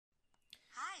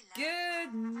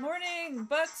Good morning,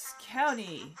 Bucks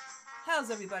County.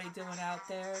 How's everybody doing out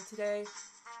there today?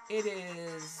 It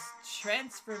is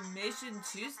Transformation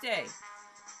Tuesday,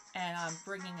 and I'm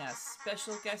bringing a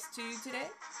special guest to you today.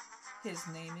 His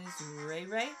name is Ray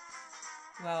Ray.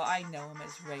 Well, I know him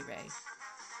as Ray Ray.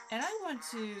 And I want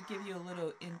to give you a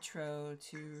little intro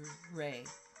to Ray,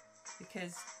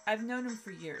 because I've known him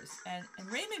for years. And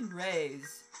Ramond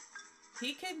Reyes,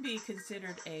 he can be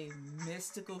considered a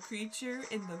mystical creature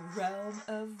in the realm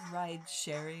of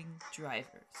ride-sharing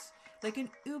drivers, like an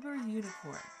Uber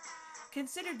unicorn.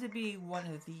 Considered to be one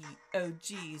of the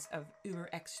OGs of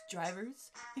UberX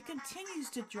drivers, he continues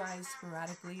to drive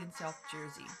sporadically in South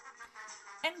Jersey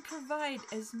and provide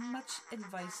as much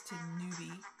advice to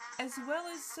newbie as well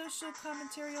as social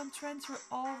commentary on trends for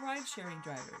all ride-sharing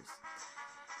drivers.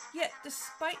 Yet,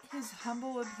 despite his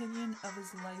humble opinion of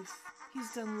his life,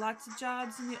 he's done lots of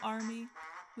jobs in the Army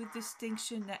with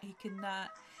distinction that he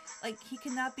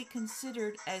cannot be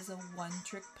considered as a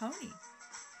one-trick pony.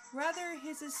 Rather,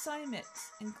 his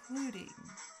assignments including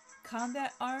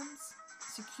combat arms,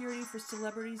 security for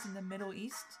celebrities in the Middle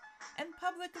East, and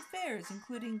public affairs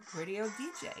including radio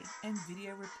DJ and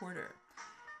video reporter,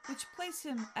 which place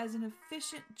him as an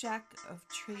efficient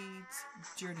jack-of-trades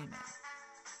journeyman.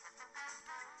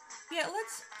 Yet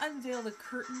let's unveil the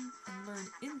curtain and learn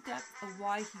in depth of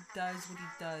why he does what he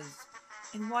does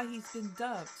and why he's been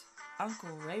dubbed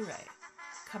Uncle Ray Ray.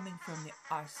 Coming from the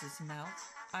horse's mouth,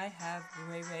 I have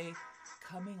Ray Ray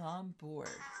coming on board.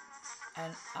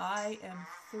 And I am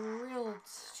thrilled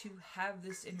to have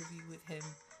this interview with him.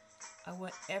 I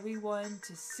want everyone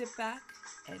to sit back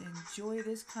and enjoy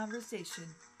this conversation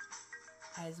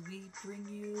as we bring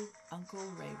you Uncle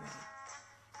Ray Ray.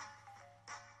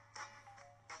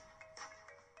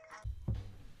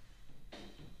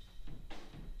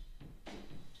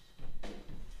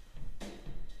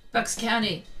 Bucks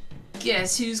County,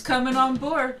 guess who's coming on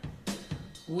board?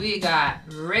 We got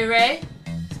Ray Ray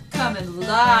coming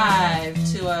live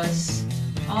to us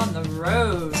on the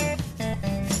road.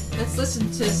 Let's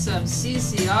listen to some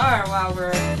CCR while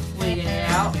we're waiting it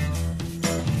out.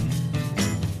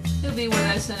 He'll be with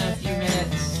us in a few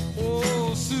minutes.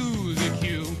 Oh, Susie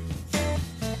Q.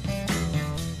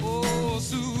 Oh,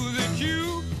 Susie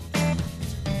Q.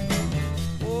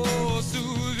 Oh,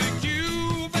 Susie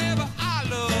Q. Baby, I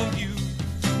love you.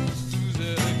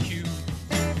 Susie Q.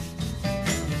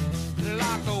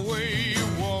 Like the way you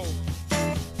walk.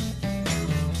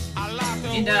 I like the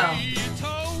way you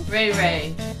talk. Ray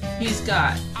Ray, he's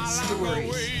got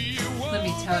stories. Let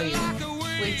me tell you.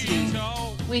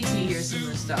 Wait till you hear some of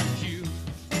the stuff.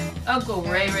 Uncle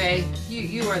Ray Ray,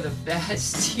 you are the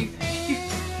best.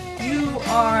 You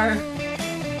are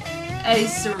a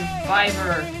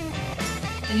survivor.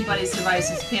 Anybody survives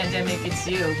this pandemic, it's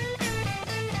you.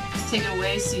 Take it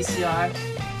away, CCR.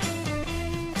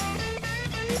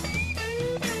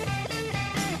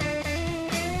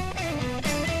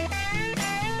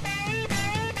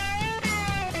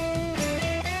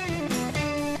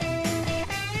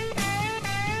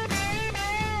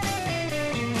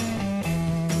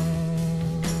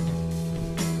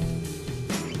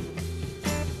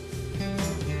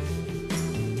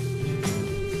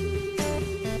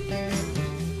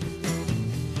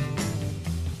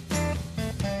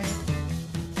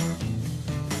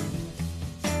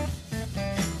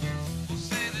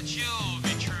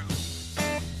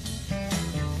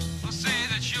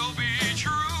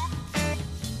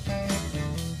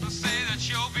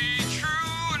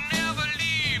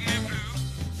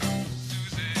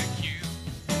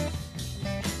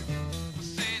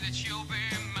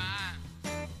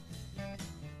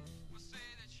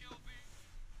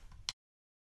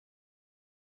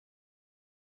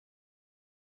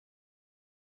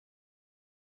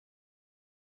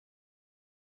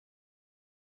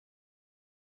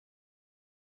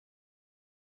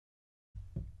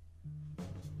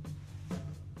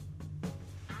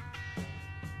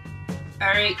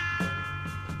 Alright,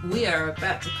 we are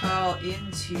about to call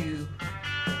into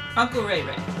Uncle Ray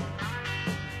Ray.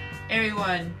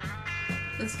 Everyone,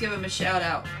 let's give him a shout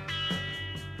out.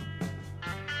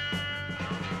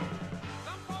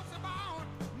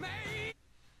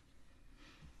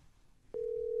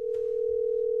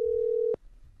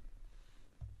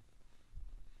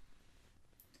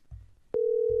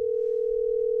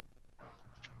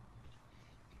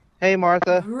 Hey,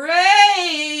 Martha.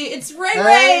 Ray! It's Ray Hey.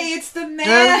 Ray! It's the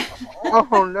man!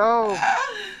 Oh, no.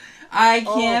 I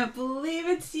can't believe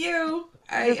it's you.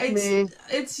 Me.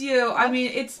 It's you. I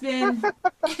mean, it's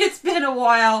been a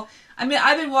while. I mean,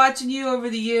 I've been watching you over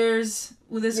the years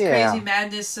with this crazy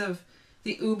madness of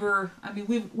the Uber. I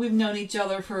mean, we've known each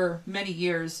other for many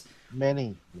years.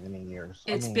 many years.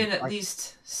 It's I mean, been at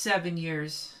least 7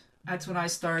 years. That's when I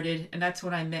started, and that's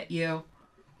when I met you.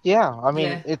 yeah. I Yeah,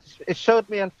 mean, it showed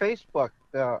me on Facebook,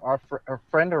 our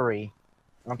friendery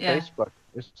on yeah. Facebook.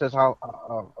 It says how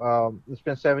it's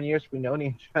been 7 years we've known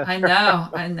each I other. know,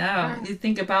 I know. You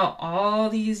think about all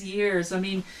these years. I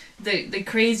mean, the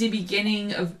crazy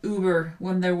beginning of Uber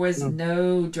when there was Mm.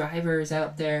 no drivers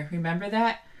out there. Remember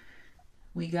that?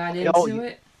 We got Oh, into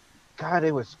it. God,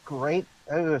 it was great.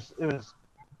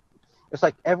 It's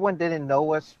like everyone didn't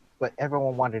know us, but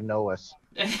everyone wanted to know us,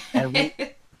 and we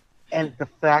and the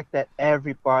fact that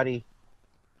everybody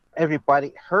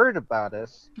heard about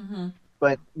us, hmm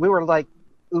but we were like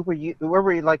we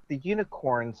were like the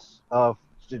unicorns of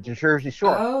the Jersey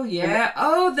Shore. Oh Rem- yeah.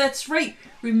 Oh, that's right.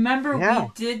 Remember we Yeah.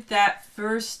 did that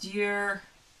first year.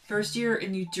 First year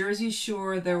in New Jersey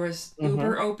Shore, there was Mhm.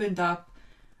 Uber opened up.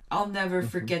 I'll never Mhm.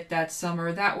 forget that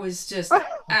summer. That was just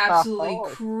absolutely Oh,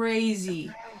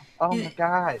 crazy. oh my And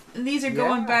God. and these are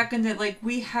going Yeah. back into like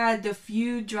we had the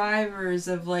few drivers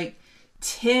of like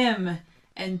Tim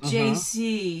and Mhm.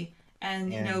 JC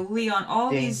and And Leon,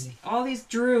 Danny. all these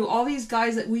Drew, all these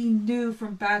guys that we knew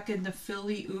from back in the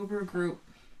Philly Uber group,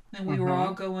 and we were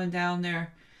all Mhm. going down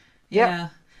there. Yep. Yeah.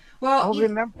 Well, Oh,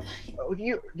 remember? Oh,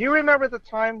 you remember the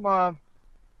time?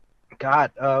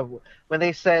 God, when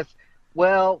they said,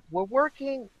 "Well, we're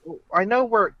working. I know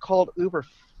we're called Uber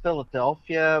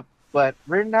Philadelphia, but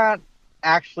we're not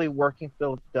actually working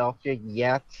Philadelphia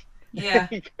yet." yeah,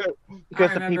 because I because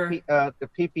remember. the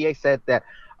PPA said that,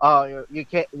 oh, you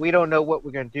can't. We don't know what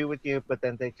we're gonna do with you, but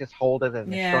then they just hold it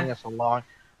and they're Yeah. string us along.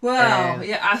 Well, And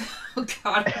yeah. Oh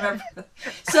God, I remember that.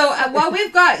 So,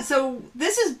 so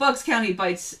this is Bucks County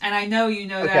Bytes, and I know you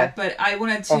know okay, that, but I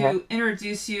wanted uh-huh. to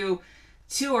introduce you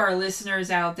to our listeners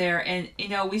out there. And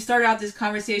we started out this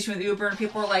conversation with Uber, and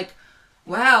people were like,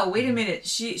 "Wow, wait a minute,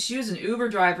 she was an Uber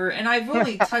driver," and I've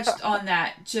only touched on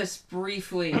that just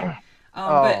briefly. But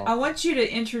Oh, I want you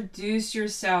to introduce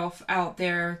yourself out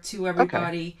there to okay,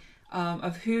 everybody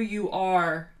of who you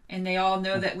are, and they all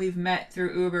know that we've met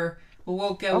through Uber. But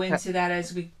we'll go okay, into that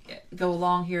as we go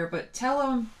along here. But tell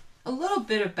them a little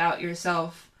bit about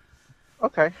yourself.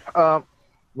 okay.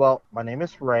 Well, my name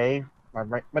is Ray.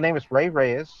 My name is Ray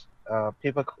Reyes.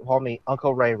 People call me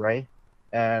Uncle Ray Ray,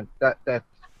 and that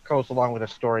goes along with a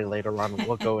story later on.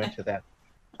 We'll go into that.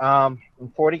 I'm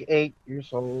 48 years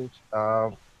old.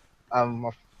 I'm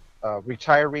a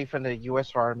retiree from the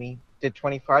U.S. Army. Did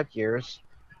 25 years.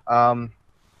 Um,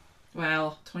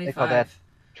 Wow, they call that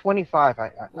 25. 25.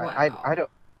 I Wow. don't.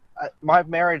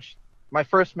 My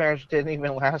first marriage didn't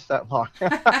even last that long.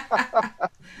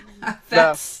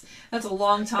 No, that's a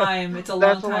long time. It's a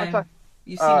long that's a long time. time.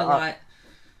 You've Uh, seen a uh lot.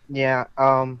 yeah.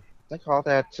 They call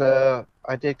that.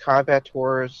 I did combat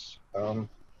tours.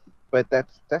 But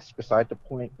that's beside the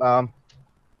point. I'm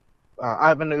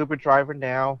an Uber driver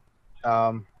now.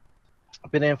 Um,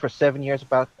 I've been in for 7 years,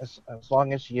 about as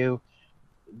long as you.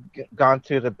 Gone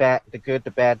through the bad, the good,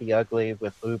 the bad, the ugly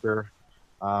with Uber.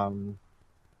 Um,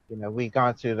 we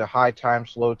gone through the high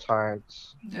times, low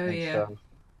tides, Oh and yeah. stuff.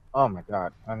 Oh my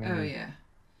God! I Oh mean, yeah.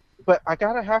 but I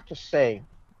gotta have to say,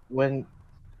 when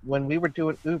when we were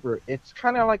doing Uber, it's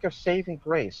kind of like a saving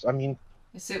grace.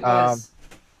 Yes, it Um, was.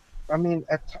 I mean,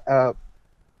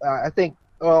 I think.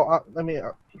 Well, let me.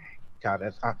 God,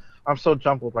 I'm so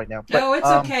jumbled right now. But No,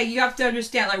 it's okay. You have to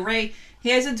understand. Like Ray, he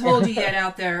hasn't told you yet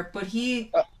out there, but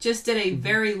he uh, just did a mhm,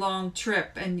 very long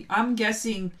trip, and I'm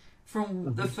guessing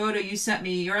from the mhm. photo you sent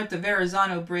me, you're at the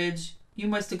Verrazano Bridge. You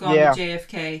must have gone to Yeah,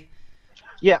 JFK.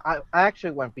 yeah. I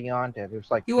actually went beyond it. It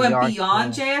was like You went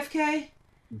beyond JFK?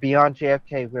 beyond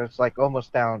JFK. Where it's like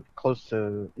almost down close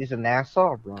to either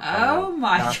Nassau or Oh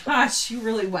my Nassau. gosh, you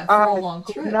really went for a I long could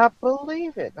trip. not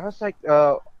believe it. I was like,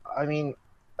 I mean,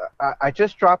 I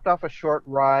just dropped off a short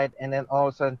ride, and then all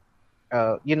of a sudden,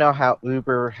 you know how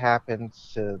Uber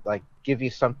happens to like give you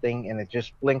something, and it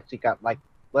just blinks. You got like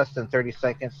less than 30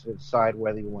 seconds to decide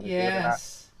whether you want to do it or not.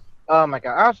 Yes. Oh my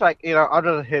God! I was like, I'll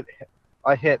just hit.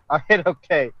 I hit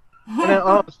okay, and then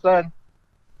all of a sudden,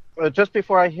 just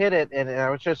before I hit it, and I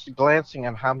was just glancing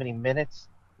on how many minutes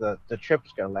the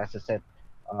trip's gonna last. It said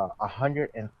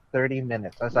 130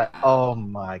 minutes. I was like, Wow. oh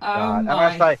my Oh God! And I was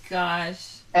my like,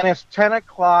 gosh. and it's 10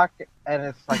 o'clock, and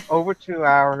it's like over 2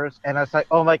 hours, and I was like,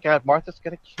 oh my God, Martha's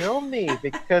gonna kill me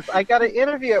because I got an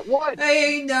interview at one.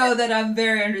 I know that I'm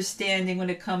very understanding when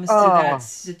it comes to that Oh,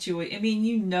 situation. I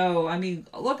mean,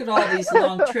 look at all these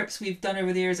long trips we've done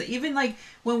over the years. Even like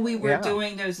when we were yeah,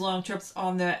 doing those long trips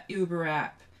on the Uber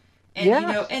app, and yes, and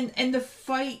the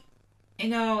fight,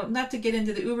 not to get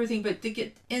into the Uber thing, but to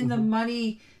get in the hmm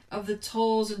money of the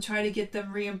tolls and try to get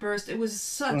them reimbursed. It was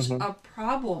such hmm a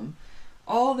problem.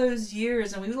 all those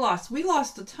years, and we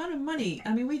lost a ton of money.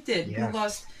 I mean, we did. Yes. We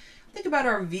lost. Think about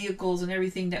our vehicles and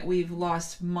everything that we've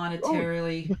lost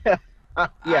monetarily.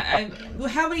 Yeah.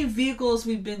 How many vehicles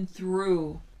we've been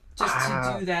through just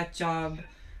to do that job.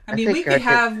 I mean, we think could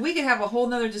have a whole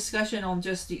nother discussion on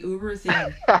just the Uber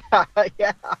thing.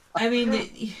 Yeah. I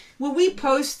mean, when we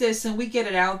post this and we get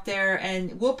it out there,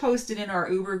 and we'll post it in our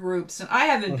Uber groups, and I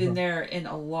haven't been there in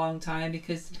a long time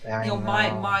because I know.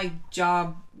 my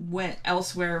job went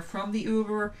elsewhere from the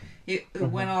Uber. It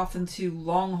went off into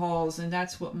long hauls, and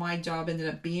that's what my job ended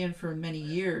up being for many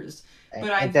years.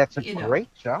 But that's a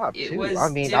great job it too. was I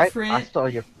mean, different.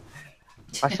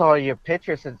 I saw your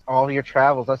pictures and all your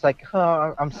travels. I was like,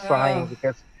 oh, I'm sighing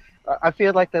because I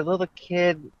feel like the little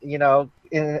kid,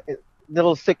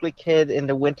 little sickly kid in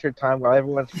the winter time while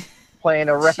everyone's playing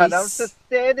around. Jeez. I was just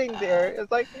standing there.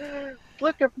 It's like,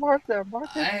 look at Martha.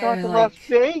 Martha's gone to like, Las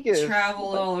Vegas.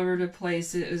 Traveled all over the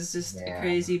place. It was just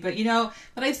crazy. But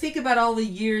but I think about all the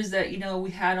years that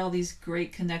we had all these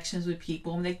great connections with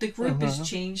people. And the group has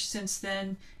changed since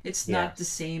then. It's not the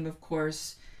same, of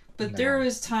course. But there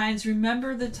was times.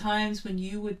 Remember the times when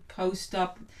you would post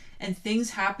up and things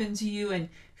happened to you, and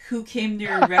who came to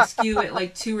your rescue at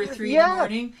like 2 or 3 in the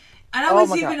morning? And I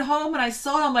was even home, and I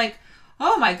saw it. I'm like,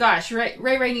 oh my gosh,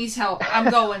 Ray needs help.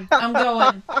 I'm going. I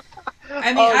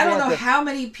mean, I don't know how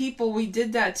many people we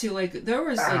did that to. Like, there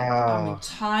was like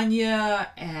Tanya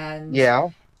and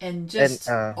just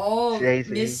all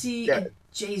Jay-Z. Missy and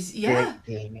Jay-Z.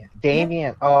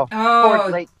 Damien. Oh,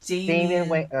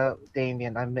 Damien.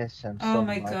 Damien. I miss him. Oh so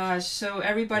my much. gosh! So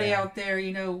everybody out there,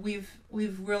 we've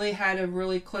really had a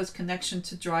really close connection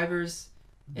to drivers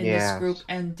in this group,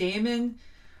 and Damon.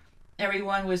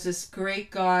 Everyone was this great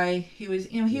guy. He was,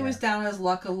 he was down his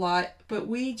luck a lot, but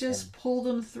we just pulled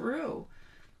him through.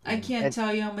 I can't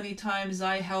tell you how many times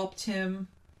I helped him,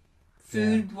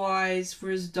 food-wise, for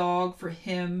his dog, for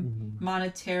him,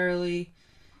 monetarily.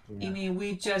 I mean,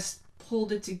 we just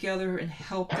pulled it together and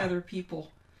helped other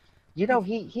people. He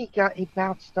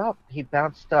bounced up. He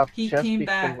bounced up. He just came before.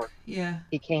 back. Yeah.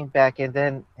 He came back, and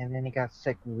then he got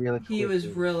sick really quickly. He was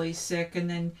really sick, and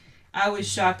then I was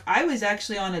shocked. I was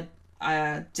actually on a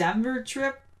Denver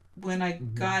trip when I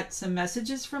got some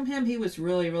messages from him. He was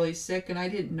really, really sick, and I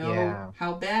didn't know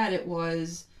how bad it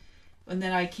was. And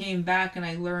then I came back and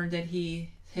I learned that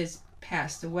he has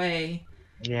passed away.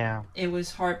 Yeah. It was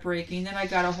heartbreaking. Then I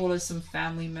got a hold of some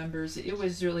family members. It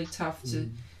was really tough to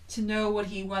know what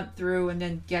he went through, and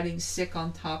then getting sick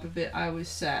on top of it. I was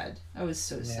sad. I was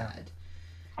so sad.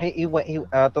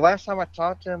 The last time I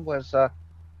talked to him was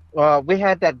we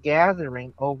had that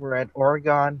gathering over at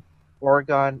Oregon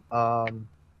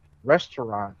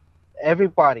restaurant.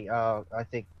 Everybody, I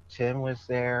think Tim was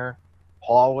there,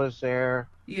 Paul was there,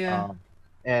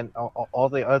 and all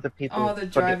the other people, all the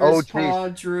drivers, Paul,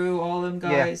 Drew, all them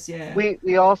guys.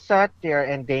 We all sat there,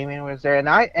 and Damien was there,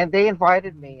 and they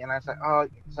invited me, and I was like, oh,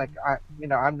 it's like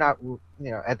I'm not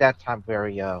at that time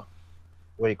very what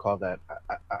do you call that?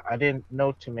 I didn't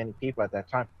know too many people at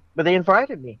that time, but they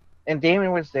invited me, and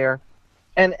Damien was there.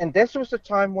 And this was the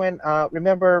time when,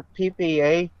 remember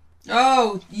PPA?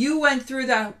 Oh, you went through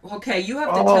that. Okay, you have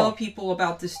to tell people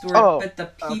about this story, but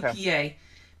the PPA.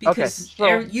 Because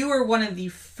you were one of the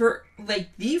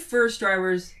first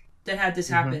drivers that had this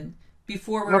happen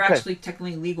before we were actually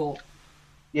technically legal.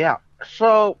 Yeah.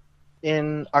 So,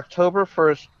 in October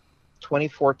 1st,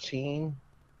 2014,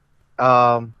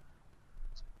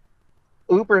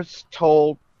 Uber's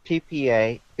told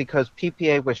PPA, because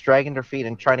PPA was dragging their feet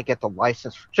and trying to get the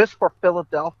license just for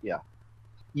Philadelphia.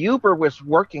 Uber was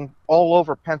working all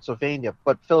over Pennsylvania,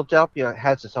 but Philadelphia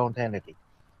has its own entity.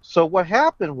 So what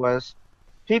happened was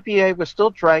PPA was still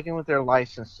dragging with their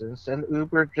licenses, and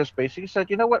Uber just basically said,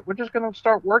 you know what, we're just going to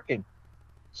start working.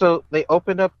 So they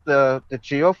opened up the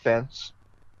geofence,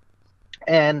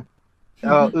 and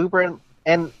Uber and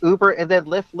then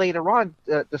Lyft later on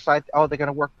decide, they're going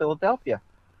to work Philadelphia.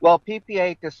 Well,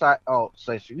 PPA decide,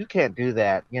 so you can't do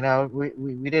that.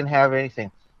 We didn't have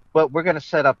anything, but we're going to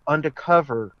set up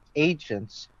undercover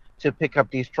agents to pick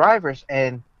up these drivers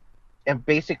and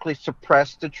basically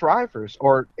suppress the drivers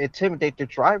or intimidate the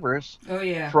drivers.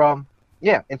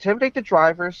 Intimidate the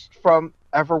drivers from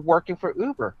ever working for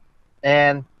Uber,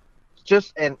 and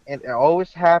it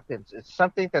always happens. It's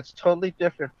something that's totally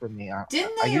different for me.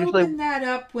 Didn't they open that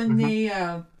up when they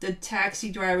the taxi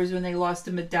drivers, when they lost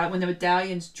when the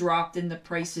medallions dropped in the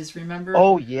prices? Remember?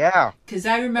 Oh yeah. Because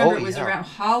I remember it was around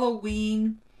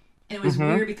Halloween, and it was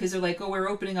weird because they're like, we're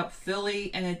opening up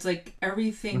Philly, and it's like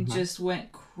everything just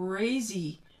went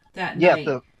crazy that night.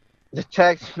 Yeah, the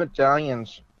taxi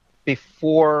medallions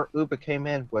before Uber came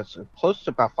in was close to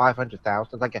about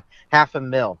 500,000, like a half a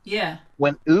mil. Yeah.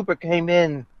 When Uber came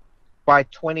in by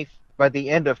 20 by the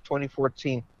end of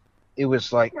 2014, it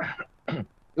was like it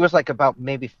was like about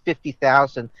maybe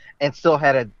 50,000, and still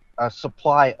had a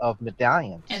supply of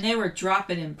medallions. And they were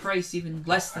dropping in price even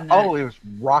less than that. Oh, it was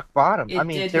rock bottom. It I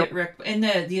mean, did hit Rick. And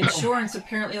the insurance,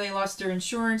 apparently they lost their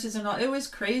insurances and all. It was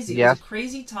crazy. Yes. It was a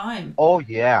crazy time. Oh,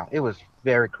 yeah. It was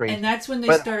very crazy. And that's when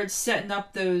they started setting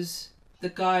up the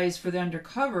guys for the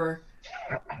undercover.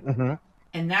 Mm-hmm.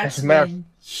 And that's when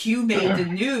you made the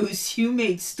news. You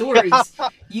made stories.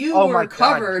 You were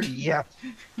covered. Yeah.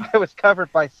 I was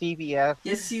covered by CBS.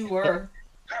 Yes, you were.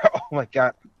 Oh, my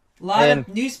God. A lot of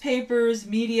newspapers,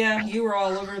 media, you were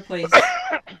all over the place.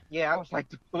 Yeah, I was like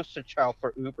the poster child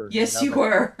for Uber. Yes, you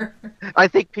were. I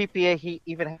think PPA, he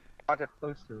even had a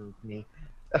poster of me.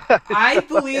 I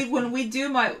believe when we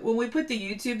put the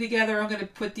YouTube together, I'm going to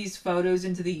put these photos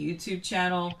into the YouTube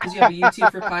channel, because you have a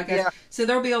YouTube for podcasts. Yeah. So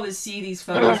they'll be able to see these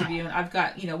photos of you. And I've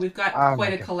got, we've got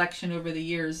quite a collection over the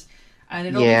years, and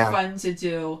it'll be fun to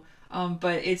do.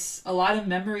 But it's a lot of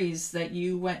memories that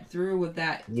you went through with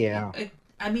that. Yeah.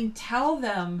 I mean, tell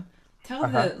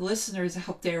the listeners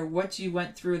out there what you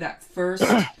went through that first,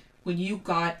 when you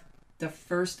got the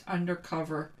first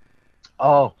undercover.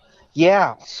 Oh,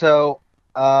 yeah. So,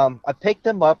 I picked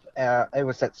them up. It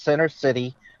was at Center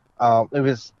City.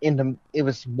 It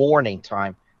was morning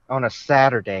time on a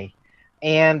Saturday,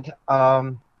 and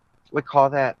we call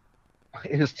that.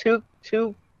 It was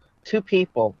two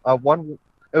people. One,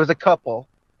 it was a couple,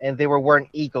 and they were wearing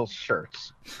Eagles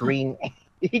shirts, green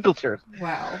Eagle shirts.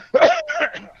 Wow.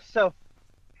 So,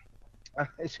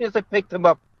 as soon as I picked them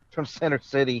up from Center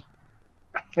City,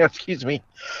 excuse me.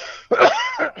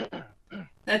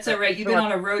 That's all right. You've been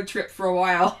on a road trip for a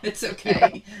while. It's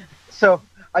okay. Yeah. So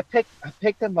I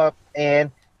picked them up,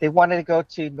 and they wanted to go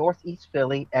to Northeast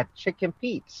Philly at Chicken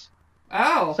Pete's.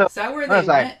 Oh, so is that where they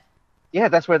went? Yeah,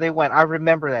 that's where they went. I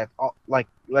remember that like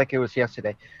it was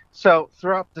yesterday. So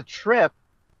throughout the trip,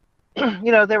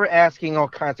 they were asking all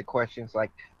kinds of questions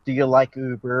like, "Do you like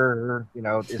Uber?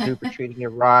 Is Uber treating you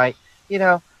right?"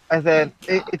 And then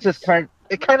it just kind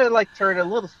of like turned a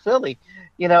little silly.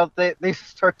 They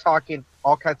start talking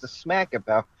all kinds of smack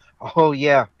about, oh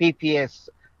yeah, PPS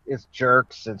is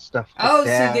jerks and stuff like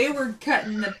that. So they were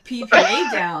cutting the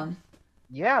PPA down.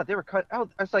 Yeah, they were cut. Oh,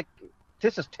 I was like,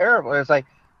 this is terrible. It was like,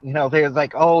 they're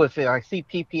like, oh, if I see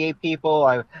PPA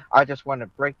people, I just want to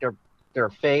break their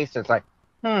face. It's like,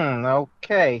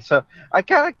 okay. So I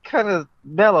kind of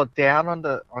mellowed down on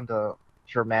the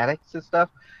dramatics and stuff,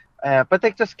 but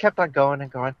they just kept on going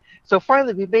and going. So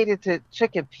finally, we made it to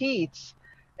Chicken Pete's.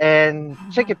 And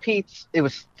Chicken Pete's, it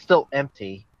was still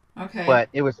empty. Okay. But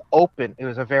it was open. It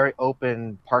was a very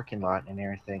open parking lot and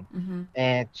everything. Mm-hmm.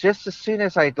 And just as soon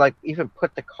as I even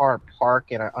put the car in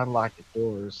park and I unlocked the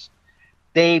doors,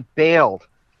 they bailed.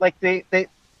 Like they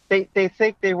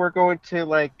think they were going to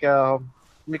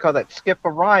we call that, skip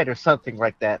a ride or something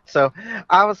like that. So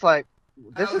I was like,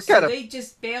 this is kind of. They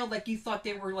just bailed, like you thought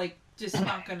they were just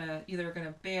not gonna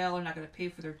bail or not gonna pay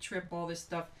for their trip, all this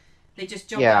stuff. They just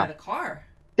jumped out of the car.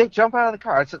 They jump out of the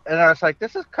car, and I was like,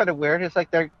 "This is kind of weird." It's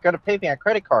like they're gonna pay me on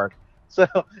credit card. So,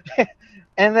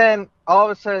 and then all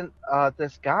of a sudden,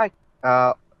 this guy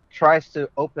tries to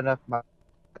open up my,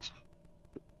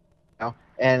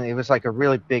 and it was like a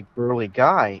really big, burly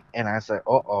guy, and I was like,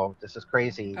 "Oh, this is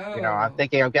crazy." Oh. I'm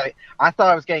thinking I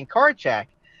thought I was getting carjacked.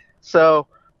 So,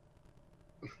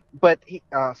 but he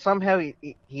somehow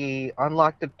he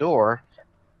unlocked the door,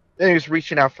 and he was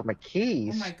reaching out for my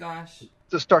keys. Oh my gosh.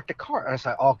 To start the car. I was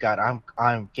like, oh God,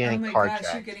 I'm getting carjacked. Oh my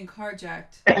gosh, you're getting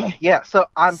carjacked. Yeah, so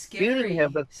I'm scary. beating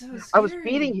him, but so I was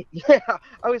beating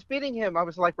him. I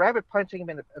was like rabbit punching him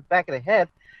in the back of the head,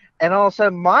 and all of a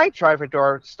sudden my driver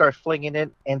door starts flinging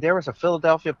in, and there was a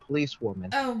Philadelphia policewoman.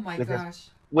 Oh my gosh.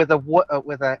 With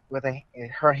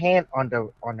her hand on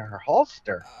her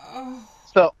holster. Oh.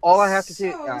 So all I have to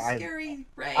do, scary,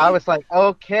 right? I was like,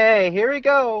 okay, here we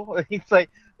go. He's like,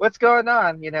 what's going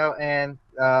on? And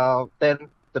then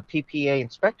the PPA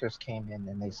inspectors came in,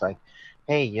 and they's like,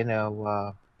 hey,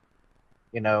 you're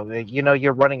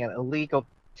running an illegal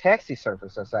taxi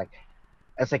service. I was like,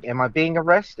 am I being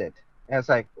arrested? And I was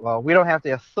like, well, we don't have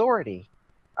the authority.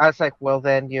 I was like, well,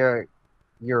 then you're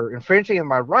infringing on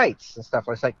my rights and stuff.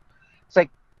 It's like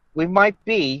we might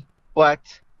be, but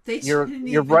you're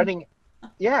running,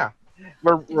 yeah,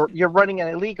 you're running an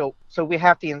illegal, so we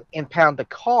have to impound the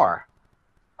car.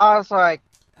 I was like,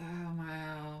 oh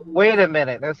wow. Wait a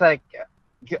minute. It's like,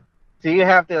 do you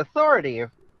have the authority?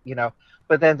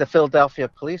 But then the Philadelphia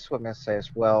policewoman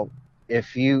says, well,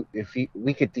 if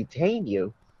we could detain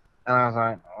you, And I was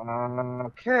like,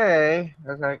 okay.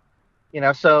 I was like,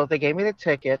 so they gave me the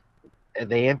ticket. And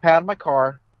they impounded my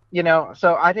car.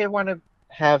 So I didn't want to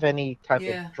have any type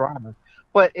of Yeah. drama.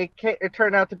 But it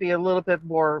turned out to be a little bit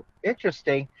more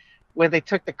interesting when they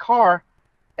took the car,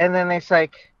 and then they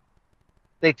took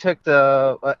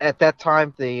at that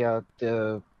time the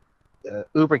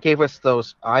Uber gave us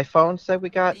those iPhones that we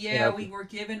got. Yeah, we were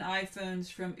given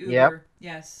iPhones from Yep, Uber.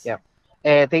 Yes. yep.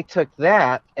 And they took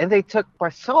that, and they took my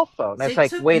cell phone. So It's they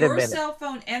like, took wait a your minute, cell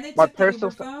phone and they my took the personal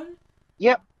Uber stuff. phone?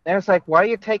 Yep. And it's like, why are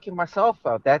you taking my cell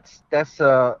phone? That's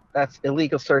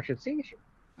illegal search and seizure.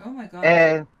 Oh my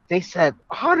gosh. And they said,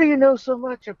 how do you know so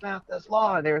much about this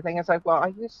law and everything? It's like, well,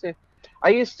 I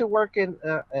used to work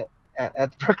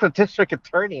at Brooklyn District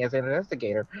Attorney as an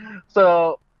investigator.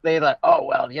 So they like, oh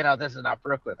well, this is not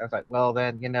Brooklyn. I was like, well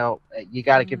then, you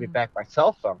got to give me Mm. back my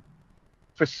cell phone.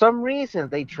 For some reason,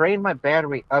 they drained my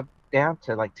battery up down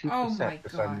to like two Oh percent my for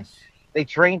some reason. gosh. They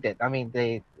drained it. I mean,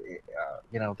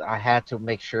 I had to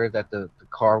make sure that the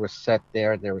car was set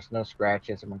there. There was no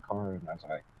scratches in my car, and I was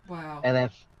like, Wow.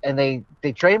 and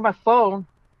they drained my phone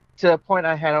to the point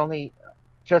I had only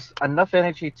just enough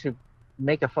energy to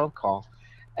make a phone call.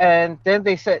 And then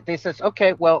they says,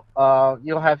 okay, well,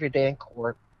 you'll have your day in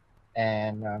court.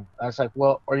 And I was like,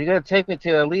 well, are you gonna take me to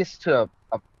at least to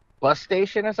a bus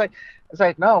station? It's like,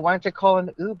 no. Why don't you call an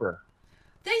Uber?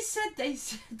 They said that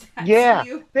to Yeah,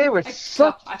 you. they Oh were my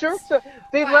such god. jerks.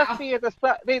 They left Wow. me at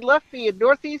they left me in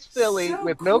Northeast Philly So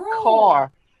with no cruel.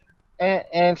 car.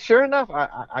 And sure enough,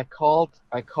 I called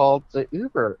the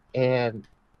Uber, and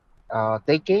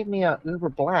they gave me a Uber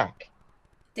Black.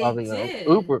 They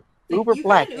did. Uber You had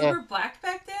Black. an And Uber Black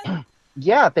back then?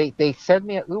 yeah, they sent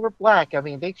me an Uber Black. I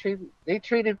mean, they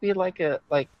treated me like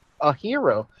a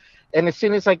hero. And as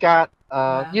soon as I got,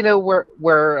 Wow. where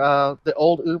the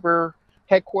old Uber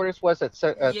headquarters was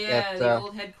Yeah, the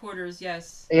old headquarters,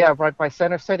 yes. yeah, right by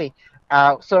Center City.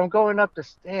 So I'm going up the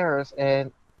stairs,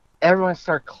 and everyone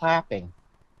started clapping.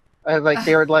 Like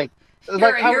they were You're like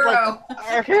a I was like, hero.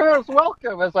 our heroes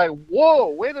welcome. I was like, whoa,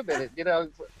 wait a minute,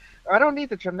 I don't need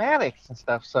the dramatics and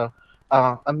stuff. So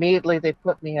immediately they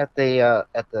put me at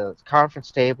the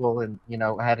conference table, and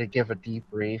I had to give a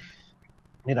debrief,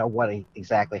 what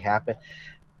exactly happened.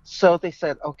 So they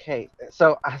said, okay.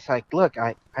 So I was like, look,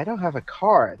 I don't have a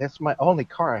car. That's my only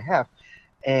car I have.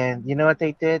 And you know what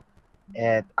they did?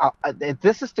 And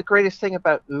this is the greatest thing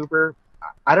about Uber.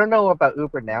 I don't know about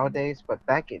Uber nowadays, but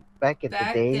back in the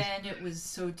Back days, then, it was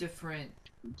so different.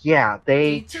 yeah,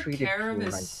 They they took treated care of people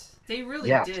like, us. They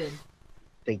really yes, did.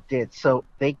 they did. So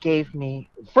they gave me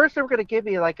first. They were going to give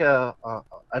me like an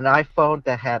iPhone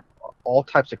that had all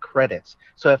types of credits.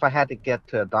 So if I had to get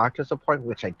to a doctor's appointment,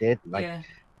 which I did, like Yeah.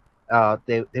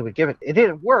 they would give it. It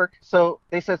didn't work, so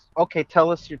they said, "Okay,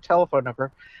 tell us your telephone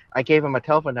number." I gave them my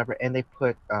telephone number, and they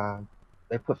put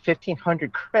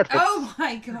 1,500 credits. Oh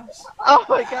my gosh. Oh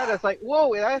my god! I was like,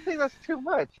 "Whoa! I think that's too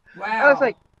much." I was Wow.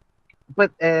 like,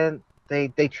 but and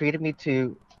they treated me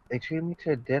to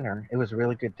a dinner. It was a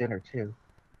really good dinner too.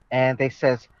 And they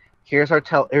says, here's our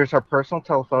personal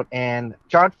telephone. And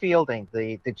John Fielding,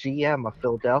 the GM of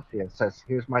Philadelphia, says,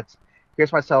 here's my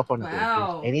cell phone number. If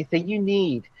there's Wow. anything you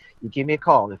need, you give me a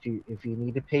call. If you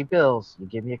need to pay bills, you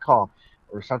give me a call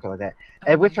or something like that. Oh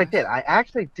And my which I gosh. did. I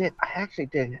actually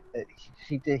did.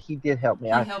 He did help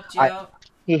me. He I helped you I out.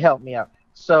 he helped me out.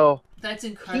 So That's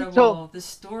he told incredible. The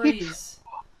he t- stories.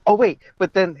 oh wait,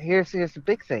 but then here's the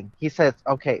big thing. He says,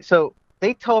 okay, so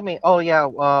they told me, oh yeah,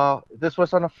 this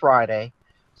was on a Friday,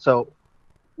 so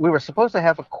we were supposed to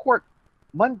have a court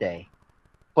Monday,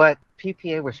 but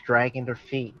PPA was dragging their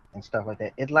feet and stuff like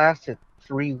that. It lasted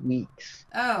 3 weeks.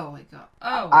 Oh my god.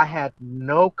 Oh I wow. had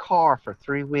no car for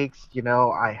 3 weeks.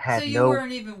 I So had you no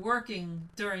weren't even working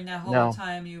during that whole no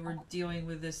time you were dealing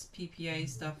with this PPA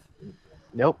stuff.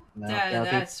 nope no That no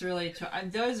they that's really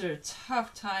those are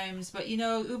tough times. But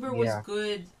Uber was yeah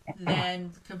good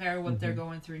then compared to what they're hmm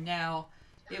going through now.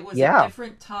 It was a yeah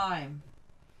different time,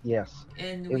 yes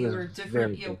and it we was were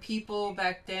different. very good. People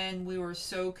back then, we were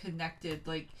so connected.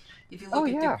 Like if you Oh look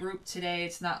at the yeah group today,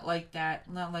 it's not like that.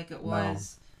 Not like it no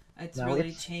was. It's no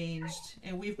really it's changed,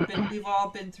 and we've all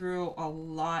been through a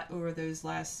lot over those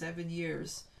last 7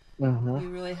 years. hmm We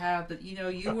really have, but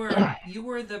you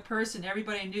were the person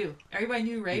everybody knew. Everybody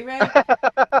knew Ray Ray.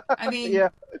 I mean, yeah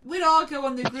we'd all go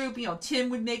in the group. Tim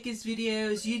would make his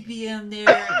videos. You'd be in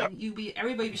there, and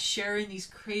everybody was sharing these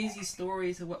crazy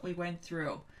stories of what we went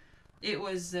through. It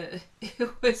was it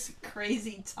was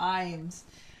crazy times.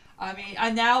 I mean,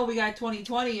 and now we got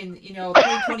 2020, and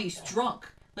 2020's drunk.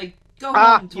 Like, go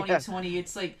home, yeah 2020.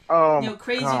 It's like oh my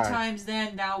crazy god times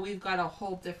then. Now we've got a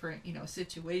whole different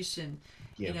situation.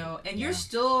 You know, and yeah.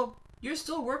 you're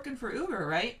still working for Uber,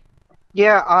 right?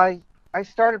 Yeah, I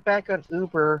started back on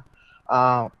Uber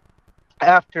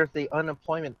after the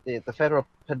unemployment, the federal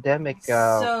pandemic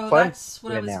So fund that's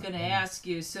what I ran was out. going to ask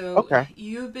you. So Okay.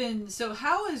 so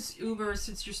how is Uber,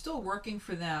 since you're still working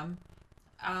for them,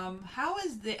 how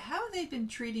have they been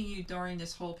treating you during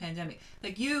this whole pandemic?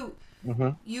 Like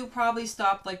Mhm. you probably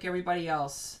stopped like everybody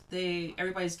else.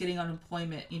 Everybody's getting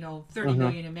unemployment. 30 Mhm.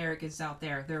 million Americans out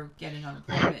there, they're getting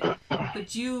unemployment.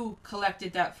 But you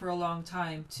collected that for a long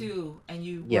time too, and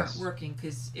you weren't Yes. working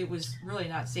because it was really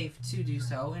not safe to do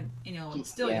so, and and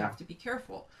still you Yeah. have to be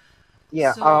careful.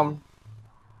 Yeah. So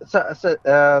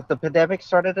The pandemic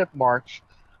started in March.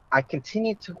 I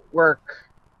continued to work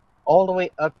all the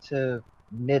way up to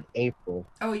mid-April,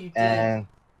 oh, you did. and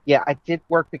yeah, I did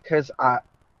work because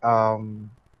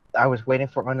um I was waiting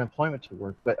for unemployment to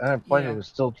work, but Yeah. unemployment was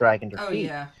still dragging their Oh feet.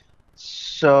 yeah.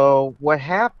 So what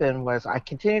happened was I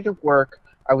continued to work.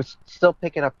 I was still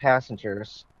picking up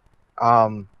passengers,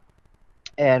 um,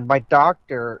 and my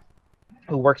doctor,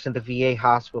 who works in the VA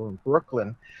hospital in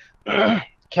Brooklyn,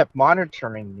 kept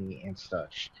monitoring me and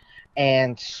such.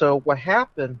 And so what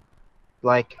happened?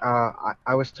 Like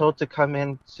I was told to come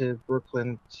into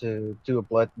Brooklyn to do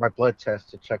my blood test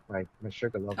to check my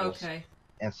sugar levels Okay.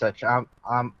 and such.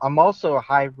 I'm also a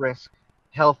high risk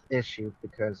health issue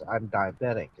because I'm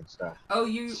diabetic and stuff. Oh,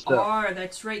 you So are.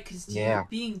 That's right. Because you yeah.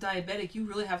 being diabetic, you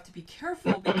really have to be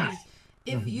careful because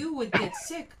if Mhm. you would get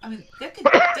sick, I mean, that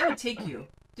would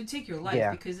take your life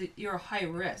Yeah. because you're a high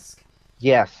risk.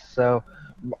 Yes. So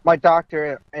my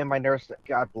doctor and my nurse,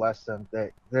 God bless them,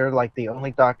 they're like the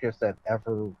only doctors that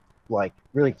ever like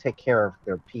really take care of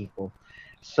their people.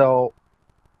 So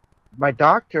my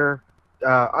doctor,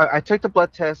 I took the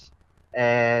blood test,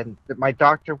 and my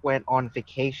doctor went on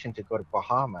vacation to go to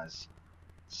Bahamas.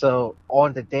 So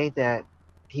on the day that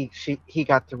he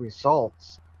got the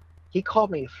results, he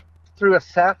called me through a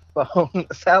sat phone,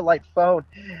 a satellite phone,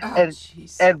 Oh, and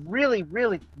jeez. and really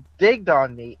digged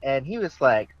on me. And he was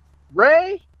like,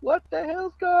 "Ray, what the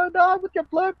hell's going on with your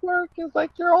blood work? It's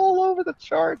like you're all over the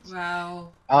charts." Wow.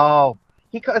 Oh,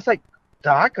 it's like,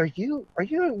 Doc, are you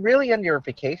really on your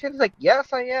vacation? It's like,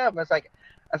 yes, I am. I was like,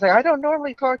 I don't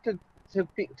normally talk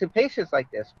to patients like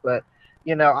this, but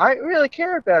I really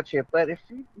care about you. But if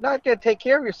you're not gonna take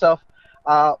care of yourself,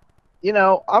 uh,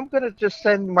 I'm gonna just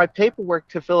send my paperwork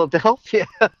to Philadelphia,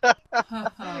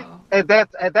 and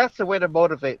that's the way to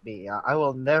motivate me. I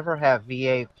will never have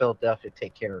VA Philadelphia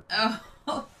take care of me.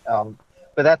 Oh, Um,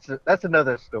 but that's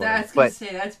another story. that's gonna But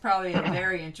say that's probably a yeah.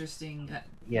 very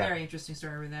interesting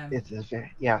story with them.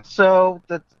 Yeah. So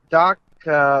the doc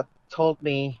told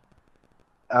me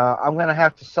I'm gonna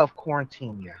have to self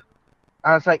quarantine you.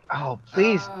 I was like, oh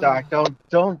please, Oh, doc,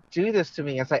 don't do this to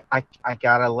me. It's like I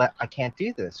can't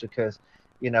do this because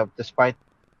despite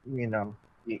you know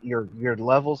your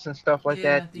levels and stuff like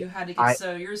that. yeah. You had to get I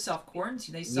so you're self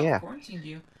quarantined. They self Yeah, quarantined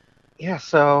you. yeah.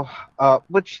 So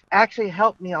which actually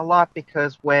helped me a lot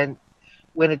because when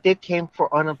it did came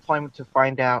for unemployment to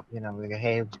find out, like,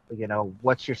 hey,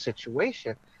 what's your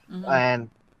situation, Mm-hmm. and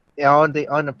on the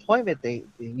unemployment,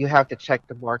 you have to check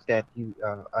the mark that you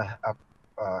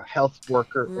a health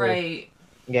worker or Right.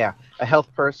 yeah, a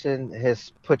health person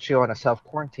has put you on a self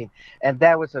quarantine, and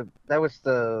that was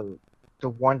the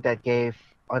one that gave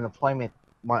unemployment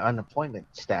my unemployment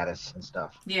status and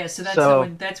stuff. Yeah. So So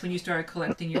that's when you started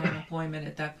collecting your unemployment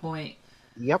at that point.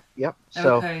 yep.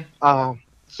 Okay.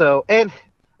 And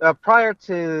prior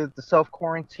to the self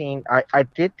quarantine, I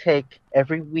did take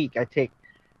every week. I take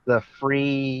the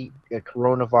free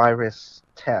coronavirus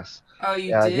test. Oh,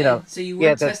 you Uh, you know, did? So you were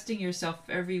yeah, that testing yourself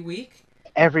every week?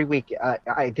 every week.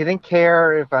 I didn't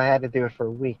care if I had to do it for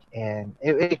a week, and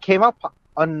it came up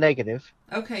on negative,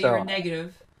 Okay, you're so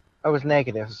negative. I was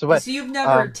negative. So, but So you've never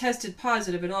um, tested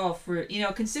positive at all for,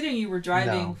 considering you were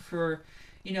driving no. for,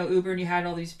 Uber and you had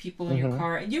all these people in your hmm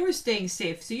car and you were staying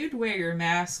safe. So you'd wear your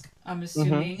mask, I'm hmm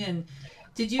assuming. And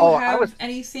did you Oh, I was have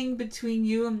anything between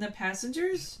you and the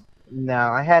passengers? no.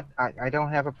 I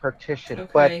don't have a partition,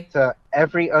 but Okay.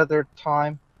 every other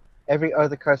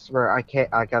customer, I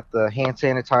got the hand You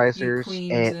sanitizers,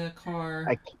 cleaned and the car.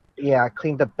 I yeah, I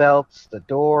cleaned the belts, the Oh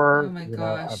door, my I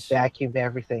gosh. vacuumed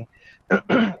everything,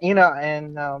 and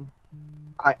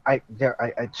I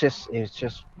just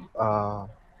uh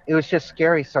it was just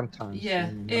scary sometimes. Yeah,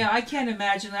 yeah, I can't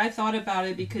imagine. I thought about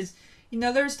it because,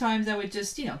 there's times I would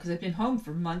just, because I've been home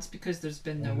for months because there's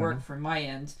been no Hmm. work from my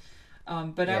end.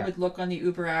 But I Yeah. would look on the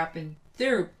Uber app and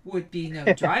there would be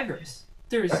no drivers.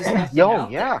 There was just nothing Yo,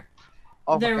 out yeah. there.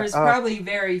 Oh my There god. was probably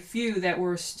very few that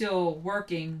were still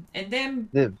working, and then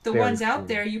the Very ones out few.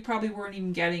 there, you probably weren't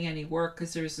even getting any work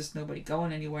because there was just nobody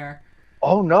going anywhere.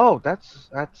 Oh no,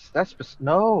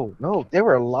 no. There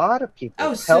were a lot of Oh, people,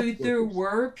 health so there workers.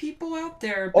 were people out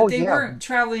there, but Oh they yeah. weren't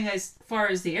traveling as far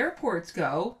as the airports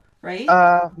go, right?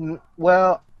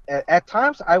 Well, at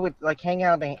times I would like hang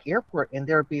out in the airport, and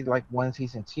there would be like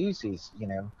onesies and twosies.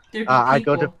 There'd be I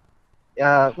go to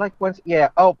people. like once. Yeah.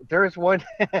 Oh, there's one.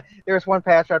 There's one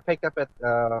passenger I picked up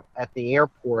at the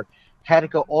airport. Had to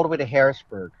go all the way to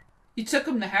Harrisburg. You took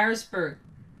them to Harrisburg.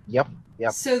 Yep.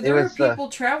 Yep. So It there were was. people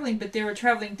traveling, but they were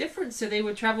traveling different, so they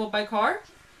would travel by car?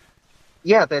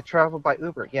 Yeah, they traveled by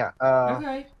Uber. Yeah.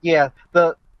 Okay. Yeah.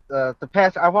 The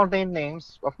past. I won't name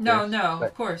names, of No, course. no, But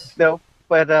of course. no.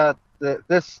 But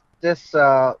this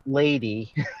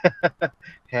lady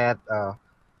had a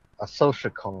social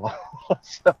call.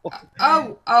 So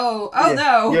Oh yeah,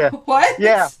 no. yeah, What?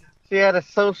 yeah. She had a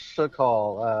social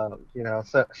call.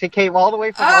 So she came all the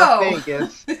way from Las Oh.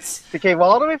 Vegas. She came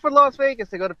all the way from Las Vegas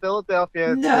to go to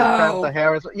Philadelphia to travel to No.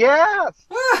 Harris. Yes,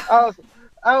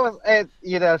 and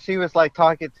she was like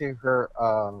talking to her,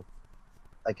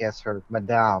 I guess her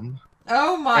madame.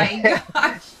 Oh my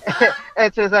gosh.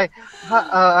 And she's like,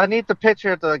 I need the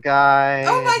picture of the guy.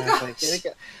 Oh my And I was like,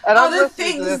 gosh. and All I'm the listening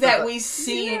to things this, that I'm we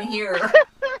see and hear.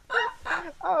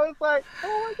 I was like,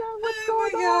 oh my god, what's Oh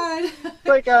going on?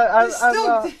 my god. Like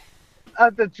Still.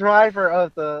 I'm the driver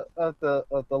of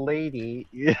the lady.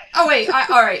 Oh wait,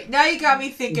 all right. Now you got me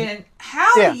thinking.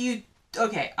 How Yeah. do you?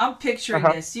 Okay, I'm picturing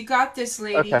Uh-huh. this. You got this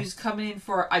lady Okay. who's coming in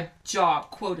for a job,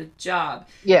 quote a job.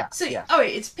 Yeah. So, Yeah. oh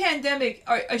wait, it's pandemic.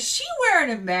 Is she wearing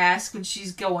a mask when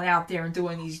she's going out there and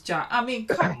doing these jobs? I mean,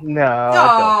 come No. I don't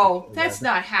no, think so. that's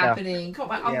not happening.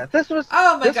 Come on. Yeah. This was.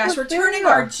 Oh my this gosh, was we're turning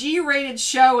there. our G-rated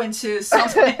show into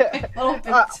something a little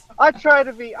bit. I try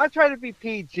to be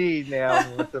PG now.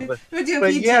 We're doing But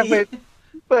PG. yeah,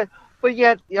 but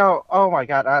yet, oh my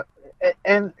God,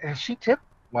 and she tipped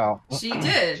well. She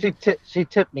did. She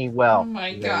tipped me well. Oh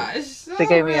my gosh. She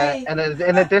gave me Alright.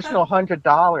 an additional $100. I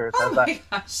Oh was my like,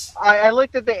 gosh. I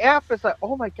looked at the app. It's like,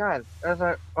 oh my God. I was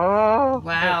like, oh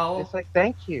Wow. It's like,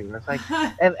 thank you. It's like,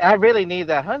 and I really need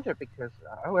that 100 because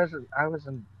I wasn't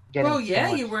getting. Well,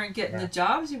 so you much. we're getting Yeah. the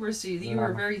jobs you were seeing. You were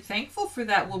No. very thankful for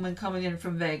that woman coming in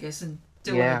from Vegas and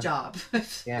doing Yeah. a job.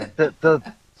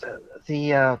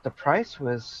 Yeah, the price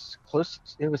was close.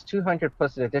 It was 200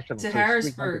 plus an additional. To so it was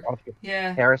Harrisburg. 300 altogether.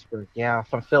 Yeah. Harrisburg, yeah,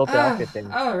 from Philadelphia.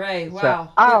 Then. All right. So,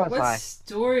 Wow. I What, was like-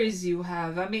 stories you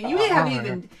have? I mean, Oh, we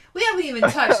haven't even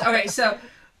touched. All right. So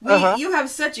Uh-huh. you have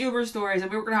such Uber stories,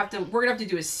 and we're gonna have to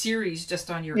do a series just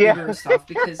on your Yeah. Uber stuff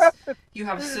because you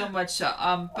have so much. But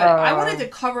I wanted to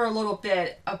cover a little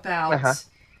bit about Uh-huh.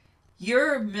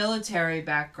 your military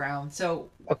background. So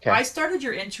Okay. I started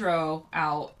your intro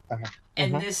out, Uh-huh.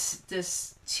 and Mhm.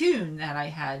 this tune that I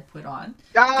had put on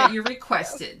Ah, that you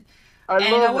requested. And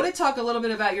I love want it. to talk a little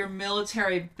bit about your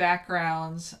military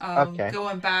backgrounds, Okay.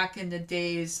 going back in the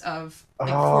days of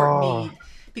like Oh. Fort Meade,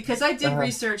 because I did Uh-huh.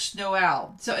 research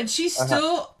Noel. So, and she's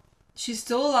still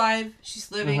alive.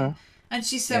 She's living, Mhm. and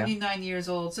she's Yeah. 79 years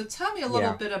old. So, tell me a little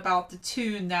Yeah. bit about the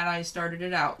tune that I started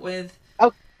it out with.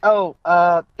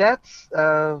 That's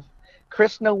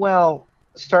Chris Noel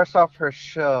starts off her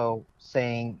show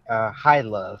saying "Hi,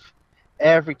 love"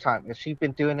 every time. And she's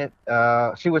been doing it.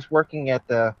 She was working at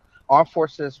the Armed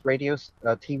Forces Radio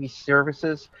TV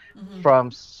services Mhm.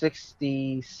 from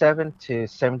 67 to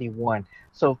 71.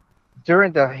 So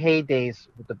during the heydays,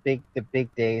 the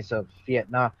big days of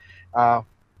Vietnam,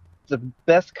 the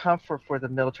best comfort for the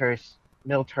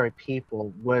military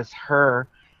people was her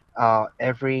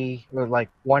every like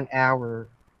 1 hour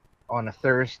on a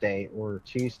Thursday or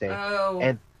Tuesday, Oh,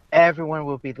 and everyone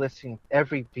will be listening.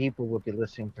 Every people will be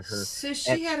listening to her. so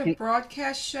she and had a she-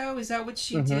 broadcast show. Is that what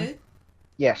she Mhm. did?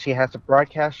 Yeah, she has a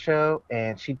broadcast show,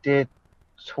 and she did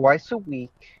twice a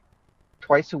week,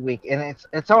 and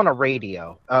it's on a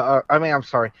radio. I mean, I'm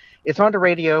sorry, it's on the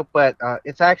radio, but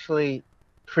it's actually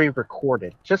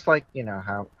pre-recorded, just like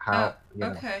how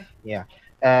Okay.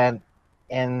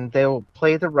 and they'll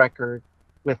play the record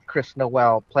with Chris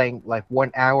Noel playing like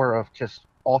 1 hour of just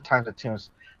all kinds of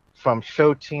tunes, from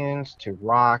show tunes to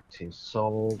rock to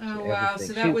soul to Oh wow! everything.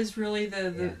 So that was really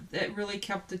that really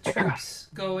kept the troops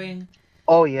going.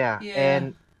 Oh yeah,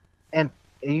 Yeah. and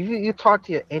you talk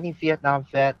to any Vietnam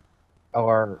vet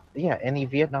any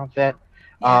Vietnam vet,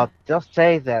 Yeah. they'll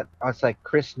say that it's like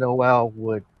Chris Noel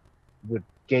would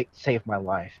save my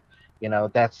life.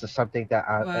 That's Wow, something that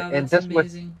and that's this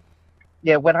was amazing.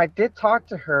 yeah. When I did talk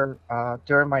to her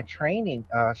during my training,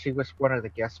 she was one of the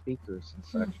guest speakers and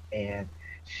such, and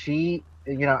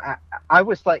I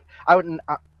was like, I would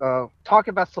talk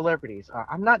about celebrities.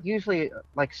 I'm not usually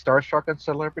like starstruck on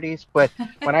celebrities, but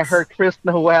when I heard Chris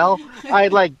Noel, I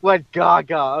like went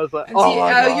gaga. I was like, oh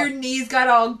my Your god, knees got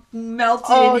all melted,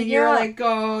 oh and you're yeah. like,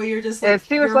 oh, you're just like And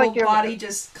she was your like, whole body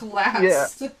just yeah,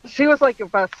 collapsed. she was like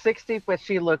about 60, but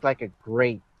she looked like a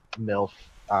great MILF.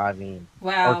 I mean,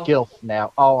 or Wow. GILF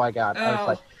now. Oh my god, I was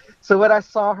like, Oh, so when I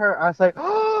saw her, I was like,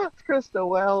 oh, it's Chris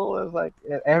Noel. I was like,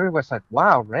 and everyone's like,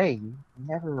 wow, Ray, you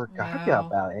never were gaga wow.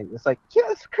 about it. It's like,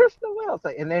 yes, Chris Noel. It's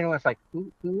like, and everyone's like,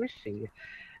 who is she?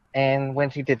 And when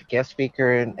she did the guest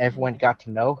speaker and everyone got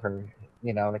to know her,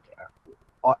 like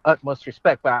utmost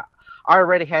respect. But I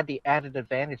already had the added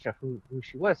advantage of who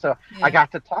she was. So I Yeah.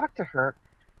 got to talk to her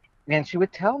and she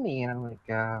would tell me, and I'm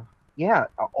like, yeah,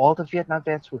 all the Vietnam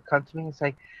vets would come to me and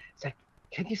say, it's like,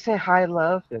 can you say hi,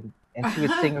 love? And she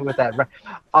would sing it with that.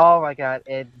 Oh my God.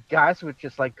 And guys would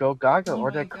just like go gaga Oh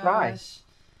or my they'd cry. gosh.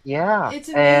 Yeah. It's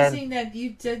And amazing that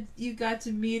you got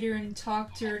to meet her and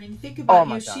talk to her, and you think oh about,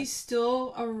 my God. she's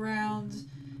still around.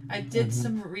 I did Hmm.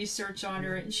 some research on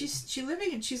her, and she's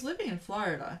living in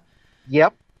Florida.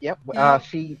 Yep. Yep. Yep.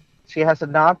 She has a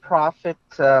nonprofit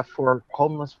for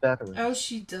homeless Oh, veterans.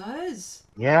 she does.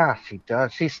 Yeah, she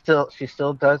does. She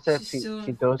still does it. She's She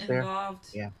still goes there. involved.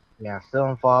 Yeah, yeah, still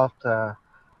involved.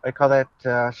 I call that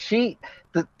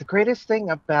the greatest thing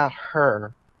about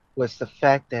her was the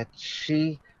fact that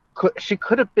she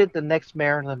could have been the next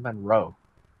Marilyn Monroe,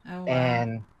 Oh wow.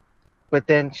 and but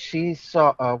then she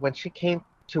saw when she came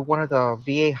to one of the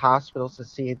VA hospitals to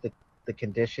see the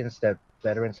conditions that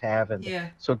veterans have and Yeah.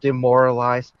 so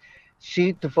demoralized,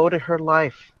 she devoted her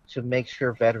life to make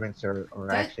sure veterans are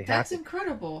actually That's happy.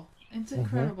 incredible. It's Hmm.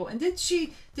 incredible. And did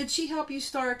she help you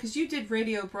start, because you did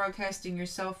radio broadcasting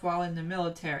yourself while in the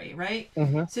military, right?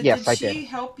 Hmm. So did Yes, I did. she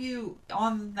help you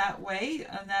on that way?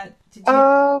 On that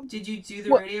Um, did you do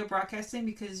the well, radio broadcasting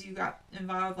because you got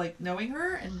involved, like knowing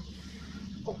her? And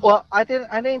well, I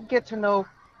didn't get to know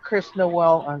Chris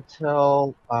Noel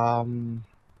until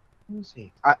let me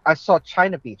see. I saw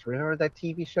China Beach. Remember that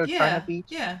TV show China yeah, Beach?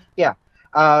 yeah.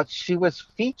 Yeah. She was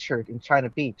featured in China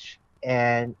Beach,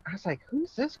 and I was like,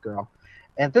 "Who's this girl?"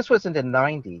 And this was in the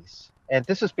 '90s, and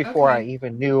this is before I Okay.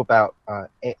 even knew about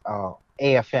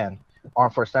AFN,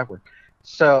 Armed Force Network.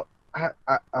 So,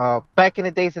 back in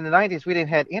the days in the '90s, we didn't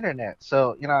have internet,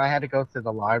 so I had to go to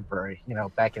the library.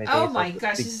 Back in the Oh days of my the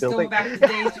gosh, big this is going building. back to the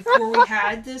days before we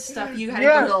had this stuff. You had to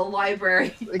go to Yeah, the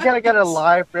library, you gotta go to the right?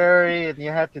 library, and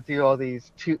you have to do all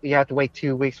these two. You have to wait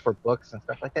 2 weeks for books and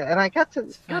stuff like that. And I got to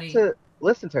It's got funny. to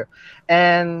listen to her.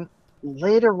 And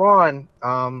later on,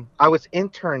 I was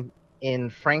intern in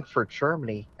Frankfurt,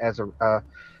 Germany, as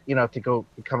to go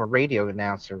become a radio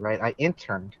announcer. Right, I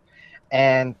interned,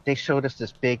 and they showed us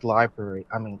this big library.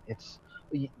 I mean,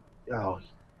 y- oh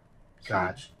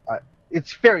God. Huge.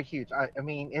 It's very huge. I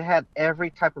mean, it had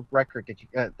every type of record that you.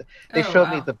 They Oh showed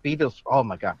me wow. the Beatles. Oh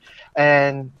my God!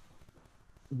 And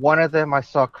one of them I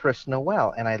saw Chris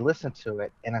Noel and I listened to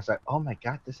it and I was like, oh my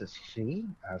God, this is she.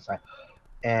 I was like,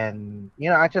 and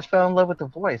I just fell in love with the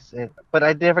voice, but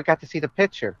I never got to see the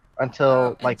picture Wow.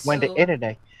 until like when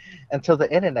until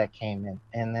the internet came in,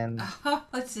 and then Oh,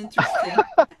 that's interesting.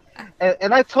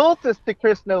 and I told this to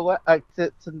Chris Noel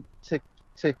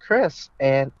to Chris,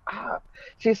 and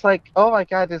she's like, oh my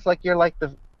God, it's like you're like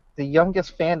the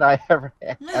youngest fan I ever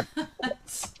had.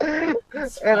 that's, And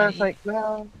that's I was funny. like,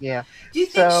 well, yeah. Do you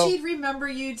think So she'd remember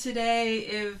you today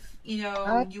if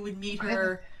I, you would meet I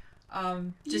her,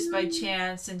 just by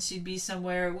chance, and she'd be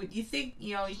somewhere? Would you think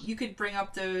you could bring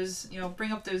up those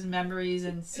memories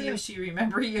and see if she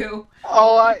remember you?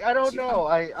 oh, I don't She know.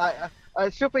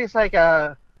 probably. Shipley's like,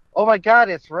 oh my God,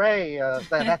 it's Ray,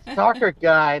 that stalker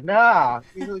guy. Nah,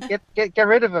 get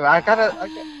rid of him. I gotta,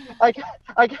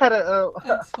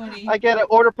 That's funny. I gotta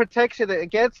order protection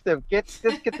against him. Get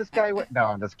this guy away. No,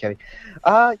 I'm just kidding.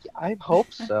 I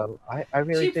hope so. I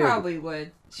really She do. probably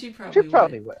would. She She probably would.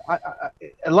 probably would.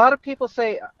 A lot of people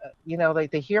say,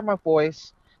 they hear my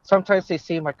voice. Sometimes they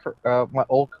see my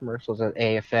old commercials at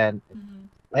AFN,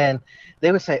 Hmm. and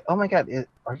they would say, "Oh my God,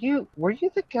 were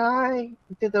you the guy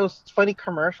who did those funny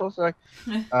commercials?" Like,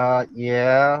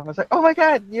 yeah. I was like, "Oh my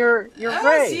God, you're Oh,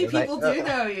 Ray." I see, was like, people do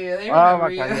know you. They "Oh remember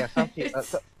my God, you. yeah." Some people,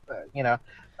 It's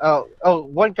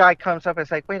one guy comes up and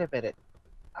is like, "Wait a minute,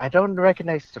 I don't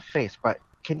recognize the face, but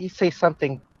can you say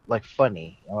something like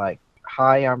funny, like?"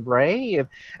 Hi, I'm Ray. And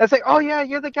it's like, oh yeah,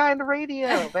 you're the guy on the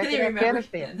radio back in they remember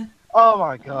Afghanistan. you. Oh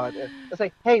my God. It's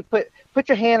like, hey, put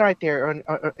your hand right there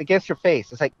against your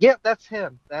face. It's like, yep, that's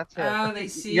him. That's him. Oh, they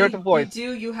You're the see you voice.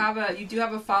 do. You do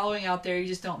have a following out there. You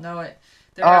just don't know it.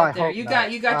 They're Oh, I out there. hope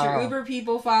not. You got your Oh, Uber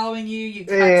people following you.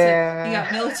 You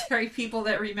got yeah, military people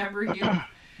that remember you.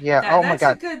 yeah. Oh my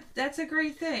God. That's a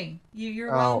great thing.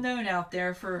 You're well Oh, known out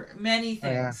there for many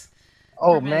yeah. things.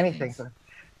 For Oh, many many things. things.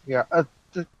 Yeah.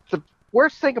 The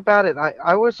worst thing about it,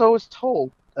 I was always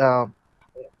told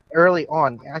early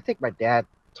on. I think my dad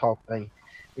taught me.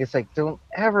 It's like don't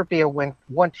ever be a one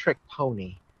trick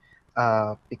pony,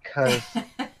 because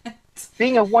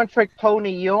being a one trick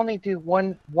pony, you only do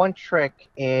one trick,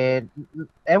 and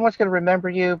everyone's gonna remember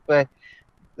you, but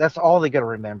that's all they're gonna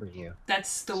remember you.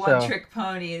 That's the one So trick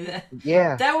pony.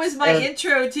 yeah, That was my and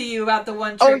intro to you about the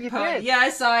one oh, trick you pony. did. Yeah, I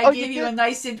saw. I Oh, you gave you a did.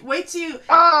 nice. Wait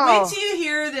Oh, till you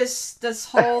hear this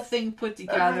whole thing put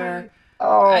together.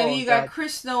 I mean, oh you got God,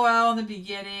 Chris Noel in the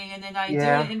beginning, and then I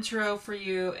do an yeah, intro for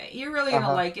you. You're really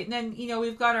gonna uh-huh, like it. And then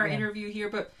we've got our yeah, interview here,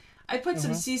 but I put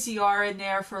some hmm, CCR in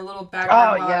there for a little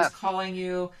oh background while I was yes, calling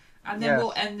you, and then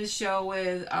we'll yes, end the show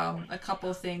with a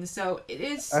couple things. So it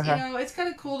is, uh-huh, it's kind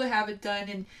of cool to have it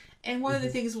done. And one of the hmm,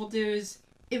 things we'll do is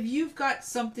if you've got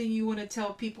something you want to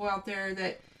tell people out there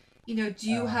that, do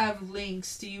you uh, have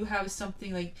links? Do you have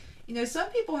something like, some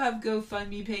people have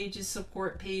GoFundMe pages,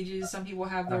 support pages. Some people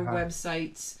have their uh-huh,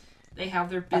 websites. They have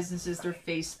their businesses, their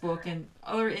Facebook, and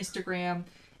other Instagram.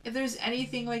 If there's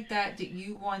anything like that that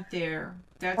you want there,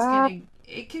 uh,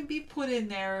 it can be put in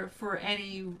there for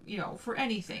for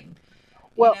anything.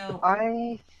 You well, know,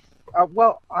 I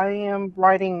am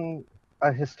writing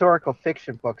a historical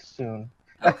fiction book soon.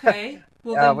 Okay.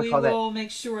 Well, then We we call that, will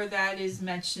make sure that is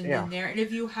mentioned yeah, in there. And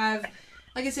if you have,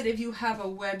 like I said, if you have a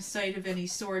website of any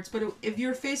sorts, but if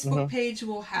your Facebook hmm, page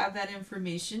will have that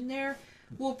information there,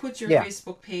 we'll put your yeah,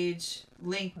 Facebook page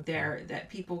link okay, there that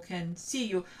people can see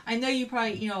you. I know you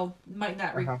probably, might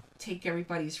not uh-huh, take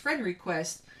everybody's friend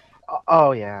request,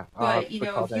 oh yeah, but, we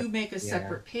call if that, you make a yeah.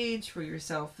 separate page for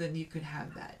yourself, then you could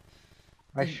have that.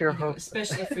 I Then, sure hope so.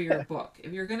 especially for your book.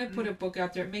 If you're going to put a book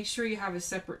out there, make sure you have a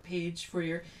separate page for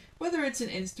your, whether it's an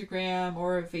Instagram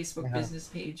or a Facebook Uh-huh. business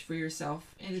page for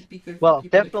yourself, and it'd be good for Well,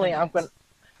 people to definitely, connect.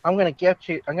 I'm gonna get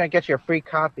you. I'm gonna get you a free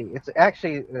copy. It's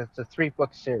a 3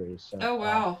 book series. So, Oh,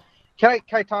 wow. can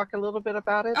I talk a little bit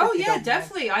about it Oh, if you yeah, don't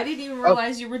mind? definitely. I didn't even Oh,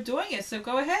 realize you were doing it, so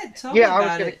go ahead. Tell me yeah, I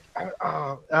was about gonna. it.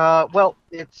 Well,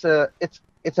 it's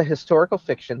a historical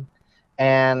fiction,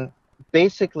 and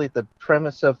basically the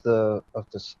premise of the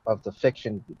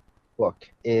fiction book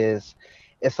is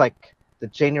it's like the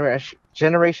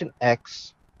Generation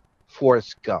X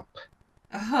Forrest Gump.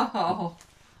 Oh,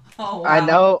 oh,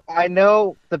 wow. I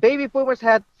know. The baby boomers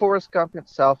had Forrest Gump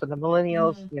himself, and the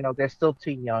millennials, Mm-hmm, they're still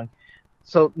too young.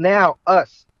 So now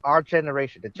our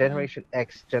generation, the mm-hmm. Generation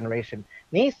X generation,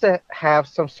 needs to have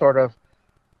some sort of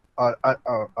a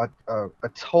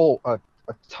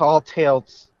tall-tailed,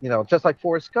 just like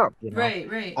Forrest Gump. Right,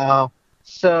 right. Uh,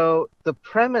 so the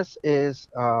premise is,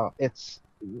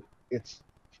 it's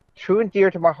true and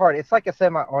dear to my heart. It's like a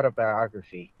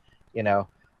semi-autobiography, you know.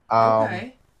 Um,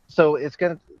 Okay. so it's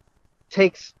gonna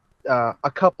takes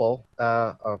a couple,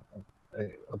 a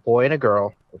boy and a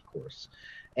girl, of course,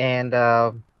 and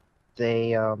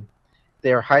they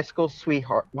they're high school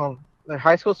sweetheart. Well, they're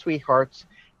high school sweethearts,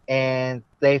 and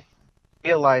they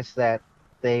realize that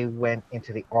they went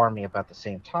into the army about the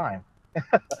same time.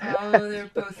 Oh, they're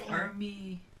both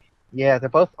army. Yeah, they're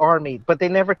both army, but they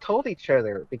never told each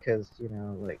other because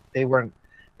like they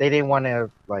didn't want to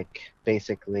like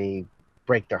basically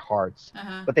break their hearts,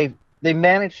 Uh-huh. but they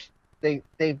managed they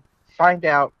find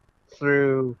out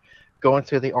through going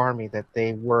through the army that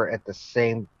they were at the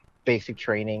same basic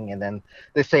training and then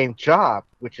the same job,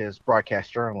 which is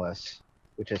broadcast journalists,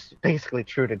 which is basically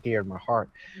true to dear to my heart.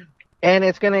 And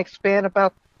it's going to expand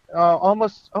about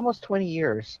almost 20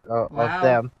 years of Wow.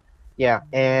 them. Yeah,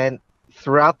 and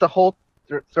throughout the whole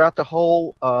throughout the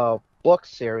whole book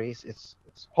series, it's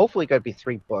hopefully going to be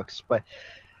 3 books, but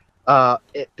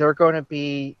they're going to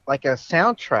be like a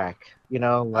soundtrack.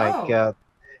 Like Oh,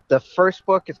 the first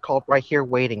book is called Right Here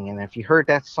Waiting, and if you heard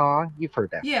that song, you've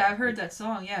heard that yeah, song. I've heard that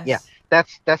song, Yeah, yes.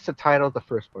 that's the title of the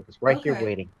first book. Is Right Here Okay.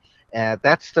 Waiting, and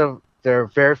that's their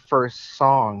very first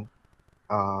song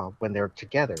when they're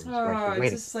together. Is Right Oh, Here it's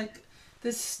Waiting. just like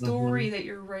this Hmm. story that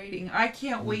you're writing. I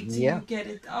can't wait till you Yeah, get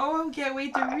it. Oh, I can't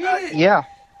wait to read it. yeah,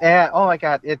 and oh my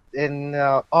God,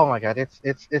 oh my God, it's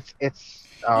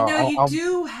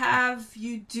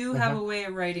You do have mhm. a way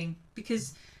of writing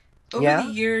because over the Yeah,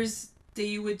 years that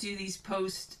you would do these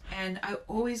posts, and I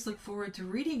always look forward to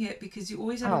reading it because you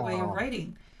always have a way of oh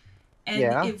writing.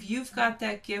 And yeah, if you've got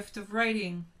that gift of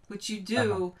writing, which you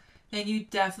uh-huh. do, then you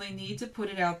definitely need to put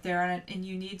it out there and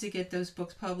you need to get those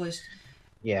books published.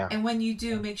 Yeah. And when you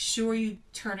do, make sure you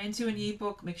turn into an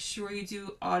ebook. Make sure you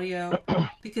do audio,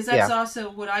 because that's Yeah.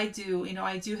 also what I do.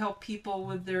 I do help people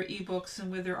with their ebooks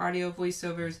and with their audio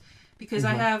voiceovers, because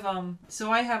I have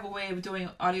a way of doing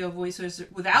audio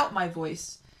voiceovers without my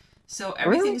voice. So Really?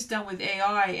 everything's done with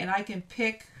AI, and I can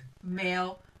pick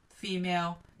male,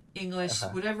 female, English,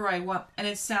 whatever I want, and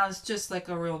it sounds just like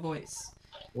a real voice.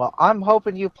 Well, I'm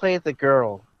hoping you play the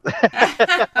girl.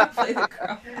 I play the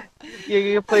girl.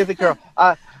 You play the girl.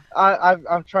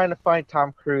 I'm trying to find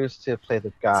Tom Cruise to play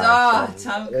the guy. Oh, So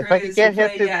Tom if I Cruise could get him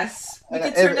play, to, yes. We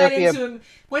could turn if that he- into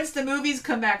once the movies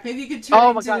come back, maybe you could turn oh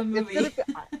it my into God, a movie.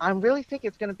 I'm really thinking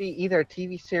it's gonna be either a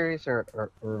TV series or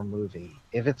a movie.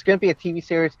 If it's gonna be a TV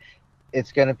series,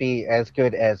 it's gonna be as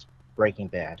good as Breaking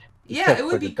Bad. Yeah, Except it for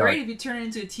would the be dark. great if you turn it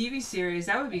into a TV series.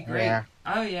 That would be great. Yeah.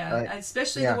 Oh, yeah.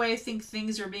 Especially yeah. the way I think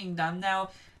things are being done now.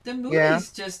 The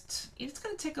movies Yeah. it's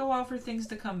going to take a while for things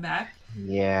to come back.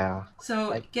 Yeah.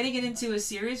 So getting it into a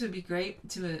series would be great,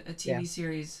 to a TV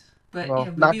series. But, Well,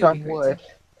 movie knock would on be great wood.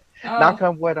 too. Knock Oh,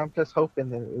 on wood. I'm just hoping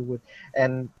that it would,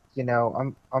 and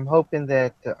I'm hoping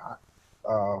that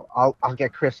I'll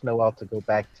get Chris Noel to go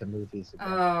back to movies again.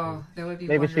 oh, that would be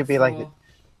Maybe wonderful. she'd be like,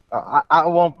 I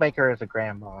won't make her as a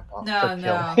grandma. No.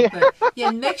 She'll kill me. But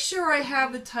yeah, make sure I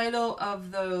have the title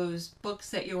of those books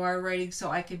that you are writing, so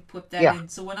I can put that Yeah. in.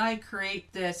 So when I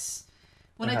create this,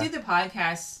 when I do the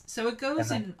podcast, so it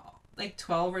goes in like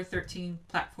 12 or 13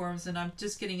 platforms, and I'm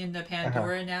just getting into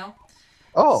Pandora now.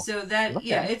 Oh. So that, okay.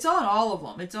 yeah, it's on all of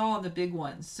them. It's all on the big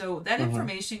ones. So that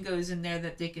information goes in there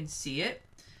that they can see it.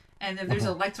 And if there's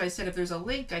like I said, if there's a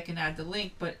link, I can add the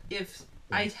link. But if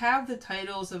I have the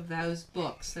titles of those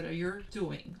books that you're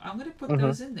doing, I'm going to put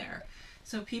those in there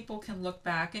so people can look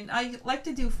back. And I like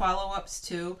to do follow-ups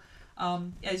too.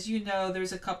 As you know,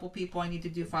 there's a couple people I need to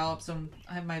do follow-ups on.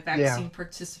 I have my vaccine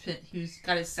participant who's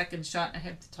got his second shot, and I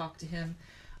have to talk to him.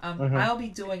 I'll be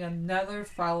doing another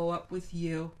follow-up with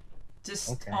you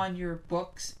just on your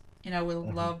books, and I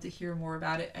would love to hear more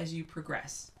about it as you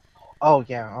progress. Oh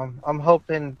yeah, I'm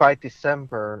hoping by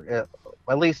December,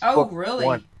 at least Oh, book really?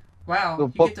 one. Wow. You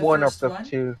Book get the one or first book one?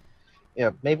 two. Yeah,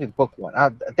 maybe book one.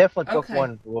 Definitely book Okay.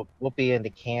 one will be in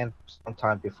the can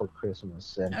sometime before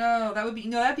Christmas. And Oh,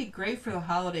 that'd be great for the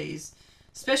holidays,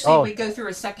 especially if we go through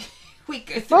a second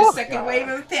God. wave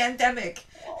of the pandemic.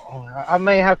 I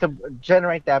may have to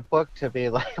generate that book to be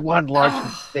like one large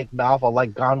big novel,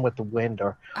 like Gone with the Wind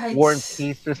or War and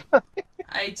Peace or something.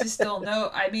 I just don't know.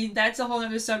 I mean, that's a whole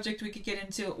other subject we could get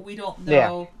into. We don't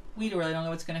know. We really don't know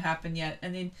what's going to happen yet.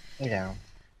 And then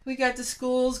we got the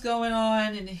schools going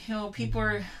on, and people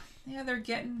are, they're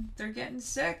getting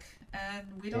sick, and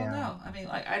we don't know. I mean,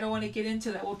 I don't want to get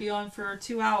into that. We'll be on for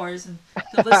 2 hours, and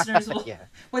the listeners will,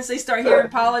 once they start hearing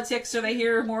politics or they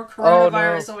hear more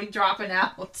coronavirus, they'll be dropping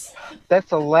out. That's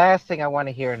the last thing I want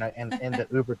to hear in the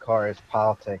Uber car is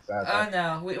politics. Oh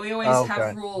no, we always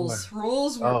have rules.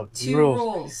 Rules were two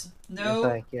rules.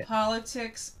 No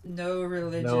politics, no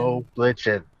religion. No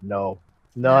religion, none.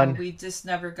 No, we just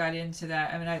never got into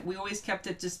that. I mean, we always kept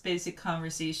it just basic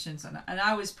conversations, and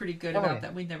I was pretty good about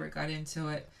that. We never got into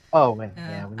it. Oh man,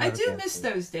 I do miss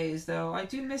those days, though. I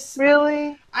do miss.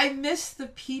 Really? I miss the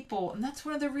people, and that's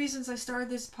one of the reasons I started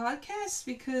this podcast,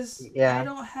 because I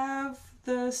don't have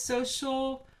the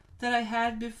social that I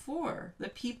had before. The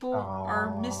people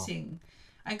are missing.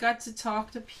 I got to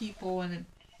talk to people, and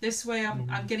this way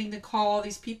I'm getting to call all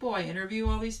these people. I interview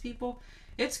all these people.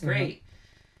 It's great.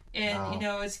 And,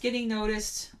 it's getting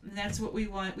noticed, and that's what we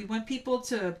want. We want people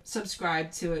to subscribe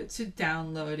to it, to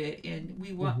download it, and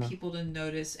we want people to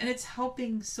notice. And it's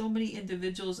helping so many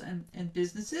individuals and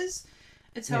businesses.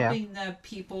 It's helping the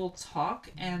people talk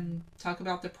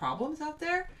about the problems out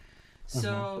there.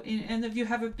 So, and if you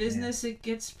have a business, it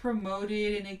gets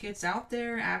promoted and it gets out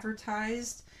there,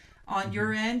 advertised. On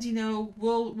your end,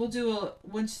 we'll do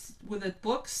once with the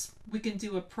books, we can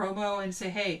do a promo and say,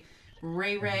 hey,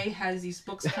 Ray has these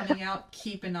books coming out.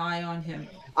 Keep an eye on him.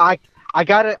 I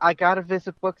gotta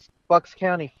visit Bucks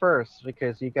County first,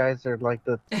 because you guys are like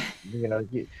the,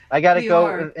 I gotta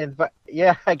go and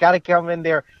I gotta come in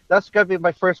there. That's gonna be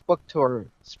my first book tour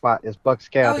spot is Bucks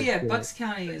County. Oh yeah, Bucks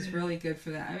County is really good for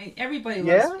that. I mean, everybody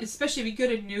loves, especially if you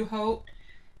go to New Hope,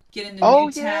 get into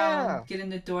Newtown, get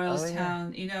into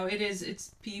Doylestown.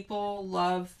 It's people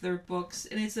love their books,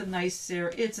 and it's a nice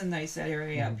area. It's a nice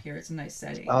area up here. It's a nice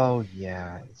setting. Oh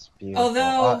yeah, it's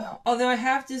beautiful. Although I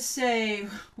have to say,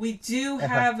 we do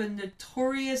have a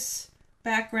notorious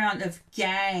background of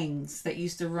gangs that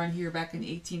used to run here back in the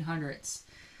 1800s.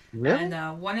 Really?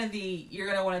 And you're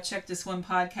gonna want to check this one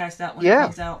podcast out when it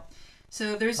comes out.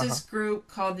 So there's Uh-huh. this group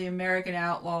called the American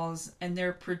Outlaws, and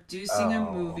they're producing a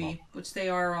movie, which they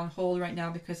are on hold right now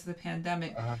because of the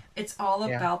pandemic. Uh-huh. It's all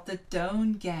Yeah. about the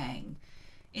Doan Gang.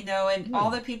 And all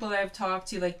the people that I've talked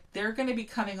to, like, they're going to be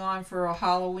coming on for a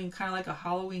Halloween, kind of like a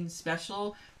Halloween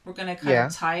special. We're going to kind Yeah.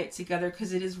 of tie it together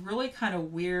because it is really kind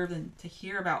of weird and to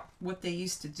hear about what they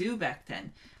used to do back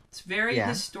then. It's very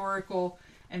historical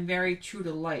and very true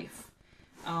to life.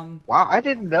 Wow, I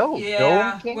didn't know. Yeah,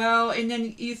 Doan King? well, and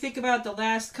then you think about the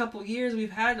last couple years,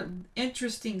 we've had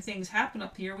interesting things happen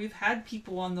up here. We've had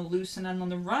people on the loose and on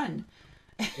the run.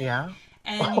 Yeah.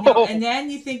 And you know, and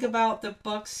then you think about the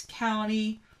Bucks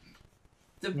County,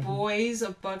 the boys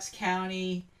of Bucks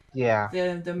County, Yeah.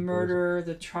 the murder,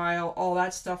 the trial, all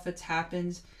that stuff that's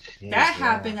happened. Jeez, That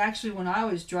happened actually when I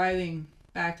was driving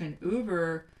back in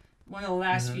Uber. One of the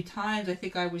last Mm-hmm. few times I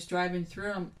think I was driving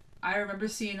through them, I remember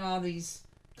seeing all these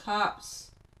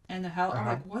cops and the hell. I'm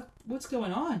like, what's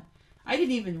going on? I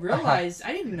didn't even realize.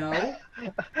 I didn't know.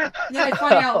 And then I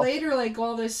find out later, like,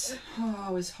 all this. Oh,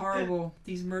 it was horrible.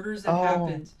 These murders that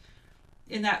happened.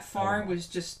 And that farm was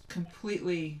just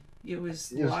completely. It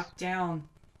was locked down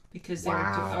because they were.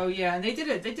 Wow. Oh yeah, and they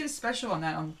did a special on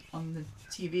that on the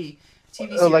TV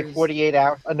series. Oh, like 48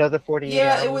 hours, another 48 hours.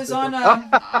 Yeah, it was on. I'll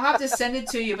have to send it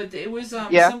to you, but it was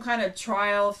some kind of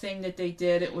trial thing that they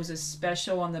did. It was a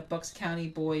special on the Bucks County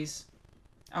boys.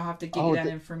 I'll have to get you that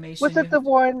information. Was it the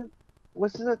one?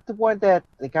 Was it the one that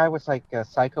the guy was like a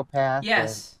psychopath?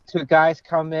 Yes. And two guys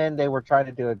come in. They were trying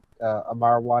to do a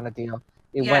marijuana deal.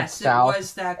 It went south. It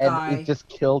was that guy. And it just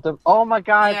killed him. Oh my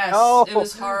God! Yes, no. it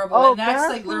was horrible. Oh, And that's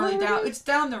like literally down. It's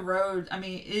down the road. I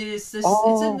mean, it is this.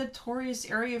 It's a notorious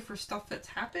area for stuff that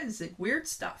happens, like weird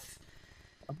stuff.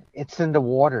 It's in the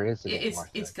water, isn't it?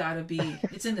 It's gotta be.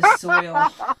 It's in the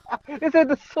soil. It's in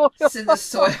the soil. It's in the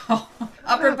soil.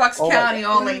 Upper Bucks County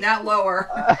only, not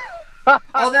lower.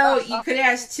 Although you could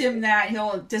ask Tim that,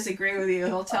 he'll disagree with you.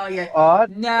 He'll tell you,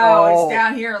 no, it's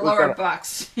down here in Lower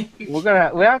Bucks. we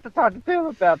have to talk to Tim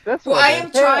about this one. Well, I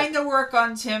am trying to work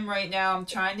on Tim right now. I'm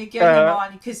trying to get him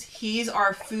on because he's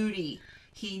our foodie.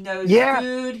 He knows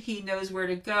food. He knows where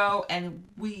to go, and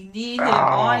we need him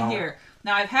on here.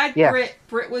 Now, I've had Britt.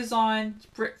 Britt was on.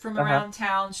 Britt from around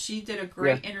town. She did a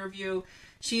great interview.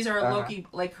 She's our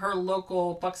her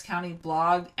local Bucks County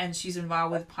blog, and she's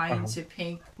involved with Pine to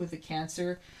Pink with the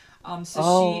cancer.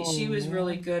 So she was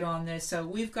really good on this. So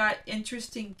we've got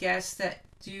interesting guests that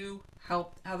do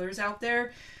help others out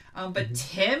there. But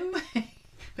Tim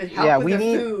could help with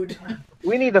the food.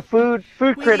 We need a food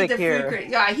critic here.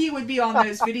 Yeah, he would be on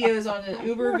those videos, on the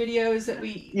Uber videos that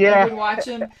we would watch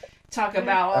him. Talk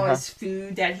about all his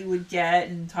food that he would get,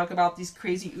 and talk about these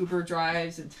crazy Uber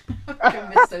drives, and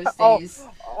I miss those days.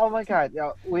 Oh my God!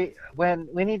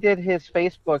 When he did his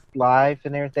Facebook Live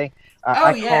and everything,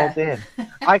 called in.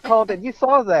 I called in. You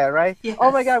saw that, right? Yes.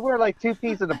 Oh my God, we were like two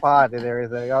peas in a pod and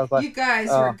everything. I was like, you guys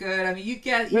were good. I mean, you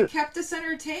kept us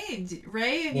entertained,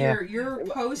 Ray, and your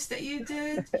post that you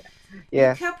did.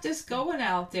 You kept us going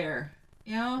out there.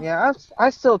 You know? Yeah,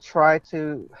 I still try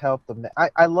to help them.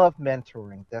 I love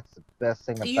mentoring. That's the best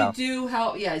thing about. You do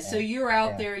help, So you're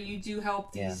out there. You do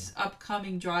help these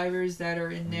upcoming drivers that are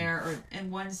in there,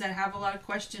 and ones that have a lot of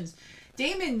questions.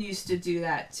 Damon used to do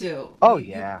that too. Oh,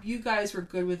 you guys were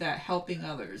good with that, helping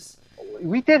others.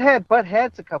 We did butt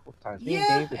heads a couple of times.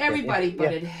 Everybody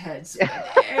butted heads.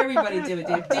 Everybody did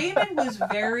it. Damon was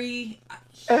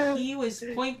he was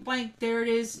point blank. There it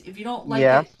is. If you don't like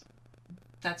it,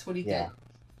 that's what he did.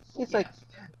 He's like,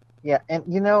 and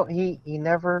you know, he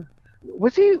never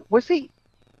was he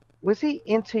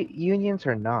into unions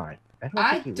or not?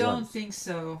 I don't think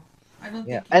so. I don't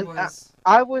think he and was.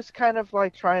 I was kind of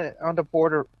like trying to, on the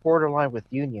borderline with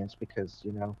unions because,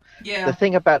 you know, the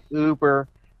thing about Uber,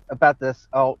 about this.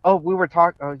 We were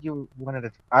talking. Oh, you wanted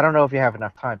to. I don't know if you have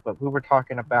enough time, but we were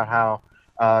talking about how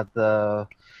the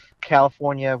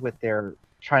California with their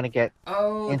trying to get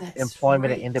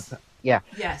employment and independent. Yeah.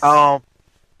 Yes.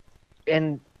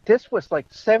 And this was like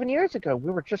 7 years ago.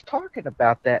 We were just talking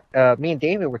about that. Me and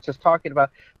David were just talking about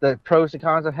the pros and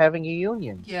cons of having a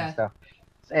union. Yeah. And stuff.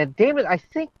 And Damon, I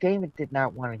think Damon did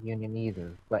not want a union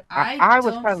either. But I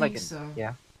was kind of like,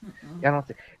 I don't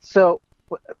think so.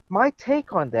 My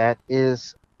take on that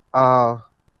is, a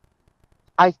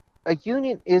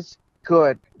union is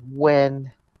good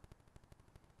when,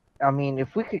 I mean,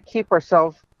 if we could keep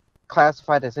ourselves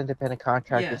classified as independent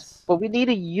contractors, but we need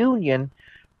a union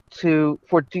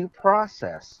for due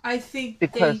process. I think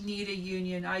they need a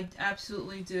union. I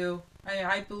absolutely do.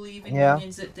 I believe in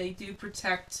unions, that they do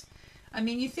protect I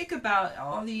mean, you think about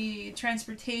all the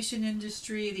transportation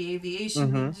industry, the aviation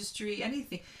Mm-hmm. industry,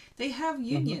 anything. They have Mm-hmm.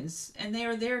 unions, and they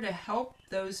are there to help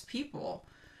those people.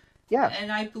 Yes.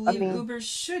 And I I believe mean, Uber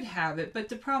should have it. But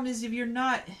the problem is, if you're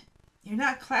not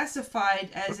classified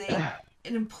as an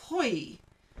employee.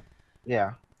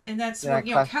 yeah. And that's Yeah. where,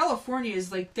 Class. California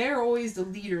is like, they're always the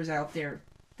leaders out there.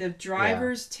 The Yeah.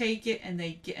 drivers take it and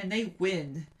they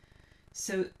win.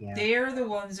 So Yeah. they're the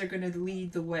ones that are going to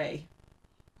lead the way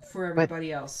for But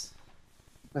everybody else.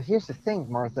 here's the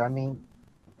thing, Martha. I mean,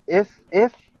 if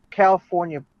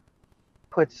California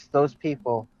puts those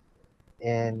people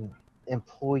in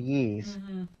employees,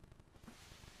 Mm-hmm.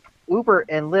 Uber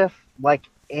and Lyft, like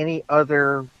any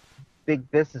other big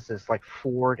businesses like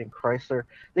Ford and Chrysler,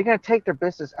 they're going to take their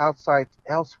business outside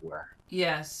elsewhere.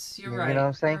 Yes, you're You know what right.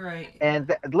 I'm saying? You're right.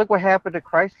 And look what happened to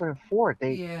Chrysler and Ford.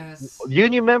 They Yes.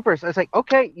 union members. It's like,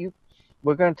 okay,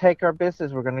 we're going to take our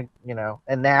business. We're going to,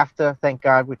 and NAFTA. Thank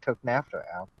God we took NAFTA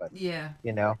out. But Yeah.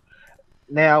 you know,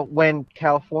 now when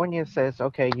California says,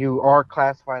 okay, you are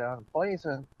classified as employees,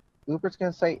 and Uber and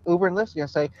Lyft's going to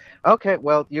say, okay,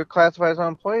 well, you're classified as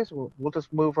employees. We'll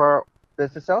just move our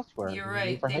business elsewhere. You're Move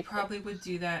right. our They headquarters. probably would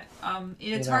do that. And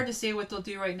You it's know, hard to say what they'll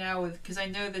do right now because I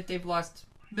know that they've lost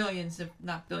millions, if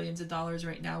not billions, of dollars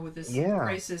right now with this yeah,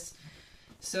 crisis.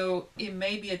 So it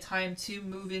may be a time to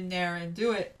move in there and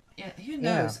do it. Yeah, who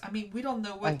yeah, knows? I mean, we don't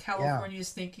know what yeah, California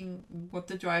is thinking, what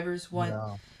the drivers want.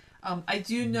 no, I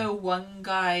do mhm, know one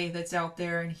guy that's out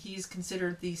there, and he's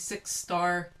considered the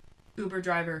 6-star Uber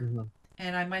driver. mhm.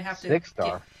 And I might have to Six get.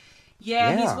 star.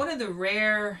 Yeah, he's Yeah. one of the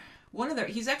rare.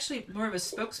 He's actually more of a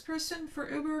spokesperson for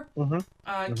Uber. Mhm.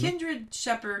 Mhm. Kindred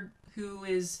Shepherd, who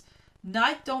is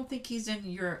not, don't think he's in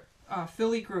your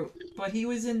Philly group, but he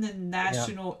was in the Yeah.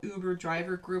 national Uber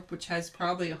driver group, which has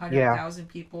probably Yeah. 100,000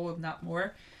 people, if not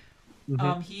more.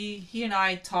 Mhm. He and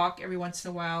I talk every once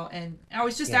in a while, and I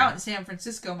was just Yeah. out in San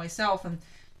Francisco myself, and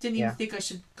didn't even Yeah. think I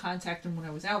should contact him when I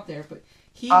was out there. But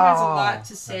he has a lot Oh.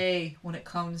 to say when it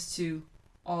comes to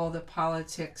all the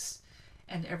politics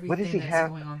and What does everything he that's have?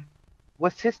 going on.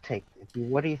 What's his take?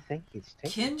 What do you think he's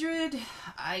taking? Kindred,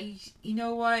 you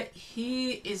know what?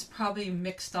 He is probably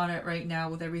mixed on it right now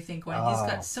with everything going. He's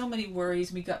got Oh. so many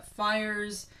worries. We got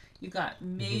fires. You got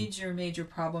Mhm. major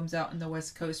problems out in the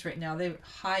West Coast right now. They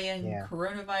high-end Yeah.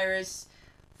 coronavirus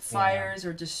fires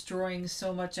are destroying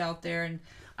so much out there, and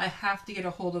I have to get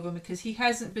a hold of him because he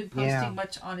hasn't been posting Yeah.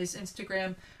 much on his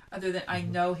Instagram other than I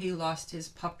Mhm. know he lost his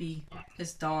puppy,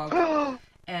 his dog,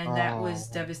 and that was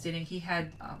Oh. devastating. He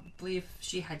had, I believe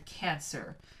she had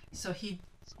cancer, so he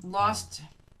lost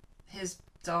his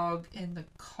dog in the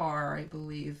car. I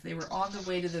believe they were on the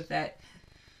way to the vet,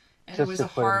 and it Just was to a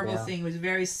put him horrible down. thing. He was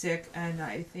very sick, and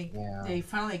I think Yeah. they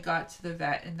finally got to the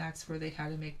vet, and that's where they had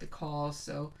to make the call.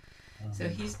 So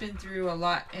Mhm. he's been through a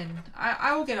lot, and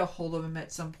I will get a hold of him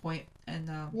at some point, and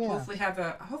Yeah. hopefully I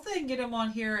can get him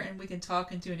on here, and we can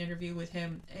talk and do an interview with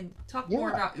him and talk more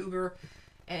Yeah. about Uber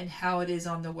and how it is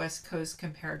on the West Coast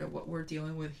compared to what we're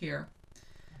dealing with here.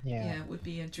 Yeah. Yeah, it would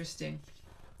be interesting.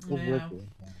 It Yeah. would be.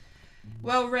 Yeah.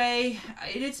 Well, Ray,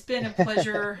 it's been a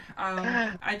pleasure.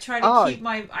 I try to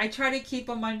Oh. keep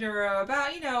them under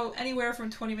about anywhere from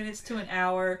 20 minutes to an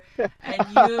hour, and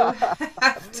you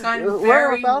have done We're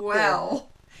very about well.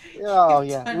 Oh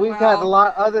You've yeah, done we've got a well.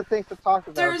 lot of other things to talk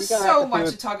about. There's We're gonna so have to much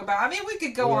do to talk about. I mean, we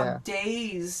could go Yeah. on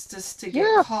days just to get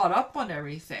Yes. caught up on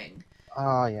everything.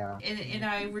 Oh yeah. And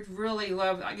I would really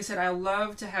love, like I said, I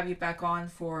love to have you back on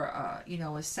for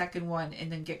a second one,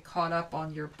 and then get caught up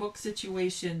on your book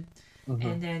situation, Mhm.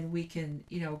 and then we can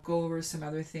go over some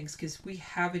other things because we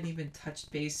haven't even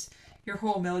touched base. Your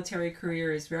whole military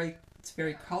career is very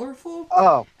colorful,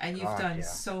 Oh. and you've God, done yeah.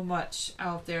 so much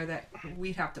out there that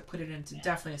we'd have to put it into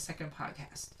definitely a second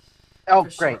podcast. Oh, For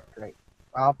great, sure. great.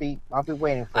 I'll be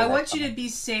waiting for I that want you to time. be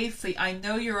safe. I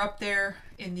know you're up there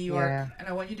in New York, Yeah. and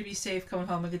I want you to be safe coming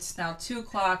home. It's now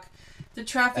 2:00. The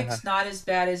traffic's Uh-huh. not as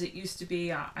bad as it used to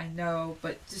be. I know,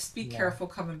 but just be Yeah. careful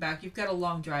coming back. You've got a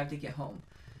long drive to get home.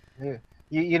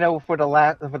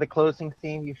 For the closing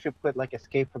theme, you should put like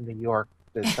 "Escape from New York,"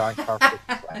 the John Carpenter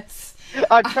song.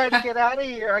 I'm trying to get out of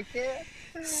here. I can't.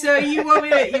 So you want me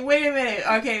to? Wait a minute.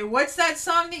 Okay, what's that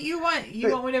song that you want?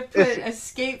 You want me to put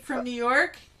 "Escape from New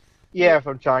York"? Yeah,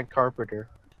 from John Carpenter.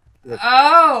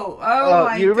 Oh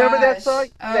my you remember that gosh. song?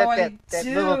 Oh, that I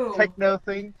little do. techno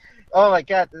thing. Oh my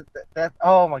god, that.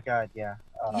 Oh my god, yeah.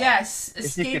 Yes, if you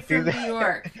Escape could do from that. New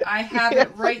York. I have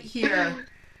it right here.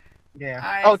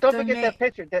 Yeah. Oh, Don't forget that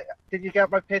picture. Did you get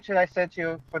my picture I sent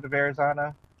you for the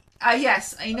Arizona?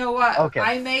 Yes, you know what? Okay.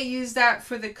 I may use that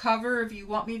for the cover if you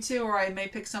want me to, or I may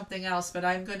pick something else. But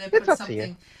I'm going to It's put up to you.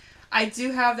 something. I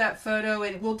do have that photo,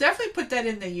 and we'll definitely put that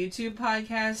in the YouTube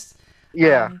podcast.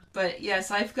 Yeah. But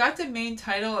yes, I've got the main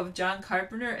title of John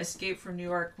Carpenter, Escape from New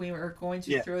York. We are going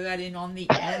to throw that in on the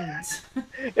end.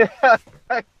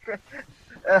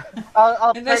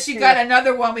 I'll Unless you got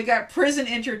another one, we got Prison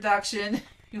Introduction.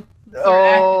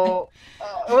 Well,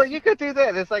 you could do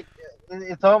that. It's like,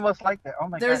 it's almost like that. Oh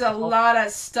my god. There's a lot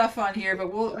of stuff on here,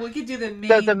 but we could do the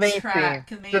main track,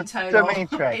 theme. the main title. The main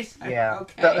track. Yeah.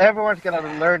 Okay. So everyone's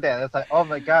gonna learn that. It's like, oh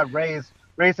my god, Ray's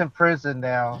in prison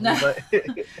now. But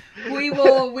we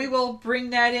will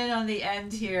bring that in on the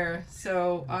end here.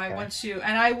 So okay. I want you,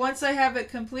 and once I have it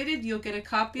completed, you'll get a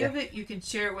copy of it. You can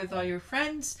share it with all your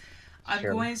friends. I'm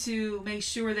going to make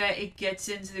sure that it gets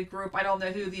into the group. I don't know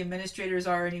who the administrators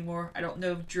are anymore. I don't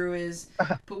know if Drew is,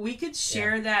 but we could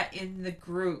share that in the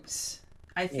groups.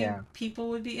 I think people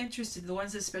would be interested, the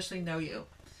ones that especially know you.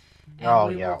 And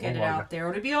we will get it out there.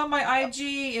 It'll be on my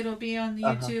IG. It'll be on the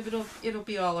YouTube. It'll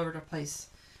be all over the place.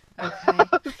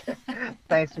 Okay.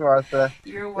 Thanks, Martha.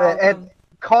 You're welcome. And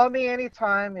call me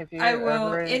anytime if you. I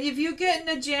will. And if you get in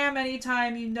a jam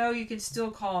anytime, you can still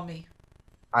call me.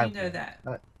 You know that.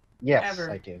 Yes, ever.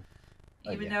 I do.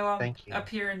 Even though I'm up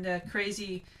here in the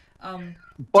crazy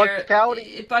Bucks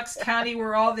County. Bucks County,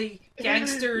 where all the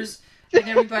gangsters and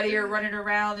everybody are running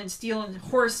around and stealing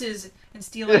horses and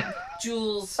stealing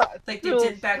jewels like they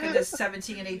did back in the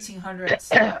 17 and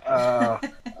 1800s.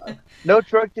 No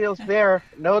drug deals there.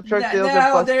 No drug deals in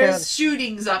Bucks there's County.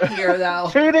 Shootings up here, though.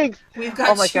 Shootings! We've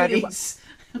got shootings.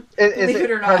 Is it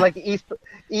or not. Like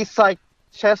East Side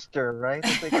Chester, right?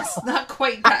 It's not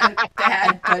quite that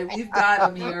bad, but we've got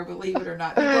them here, believe it or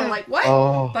not. People are like, what?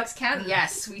 Bucks County?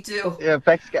 Yes, we do. Yeah,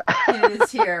 Bucks County. It is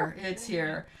here. It's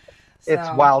here. So, it's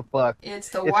Wild Buck. It's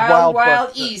the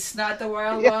wild East, not the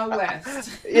wild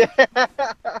West. Yeah.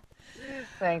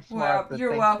 Thanks, Well, Martha.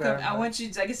 You're welcome. I want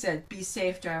you, like I said, be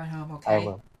safe driving home, okay? I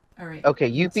will. All right. Okay,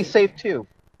 you be safe too.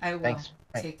 I will. Thanks.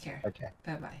 Take care. Okay.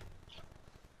 Bye-bye.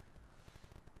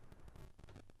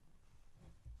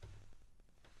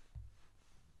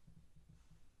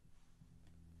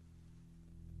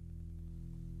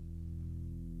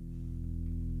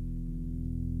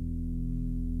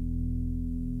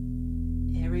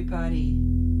 Everybody,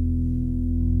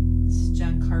 this is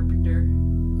John Carpenter,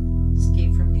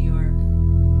 Escape from New York,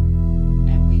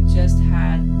 and we just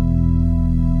had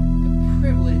the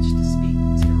privilege to speak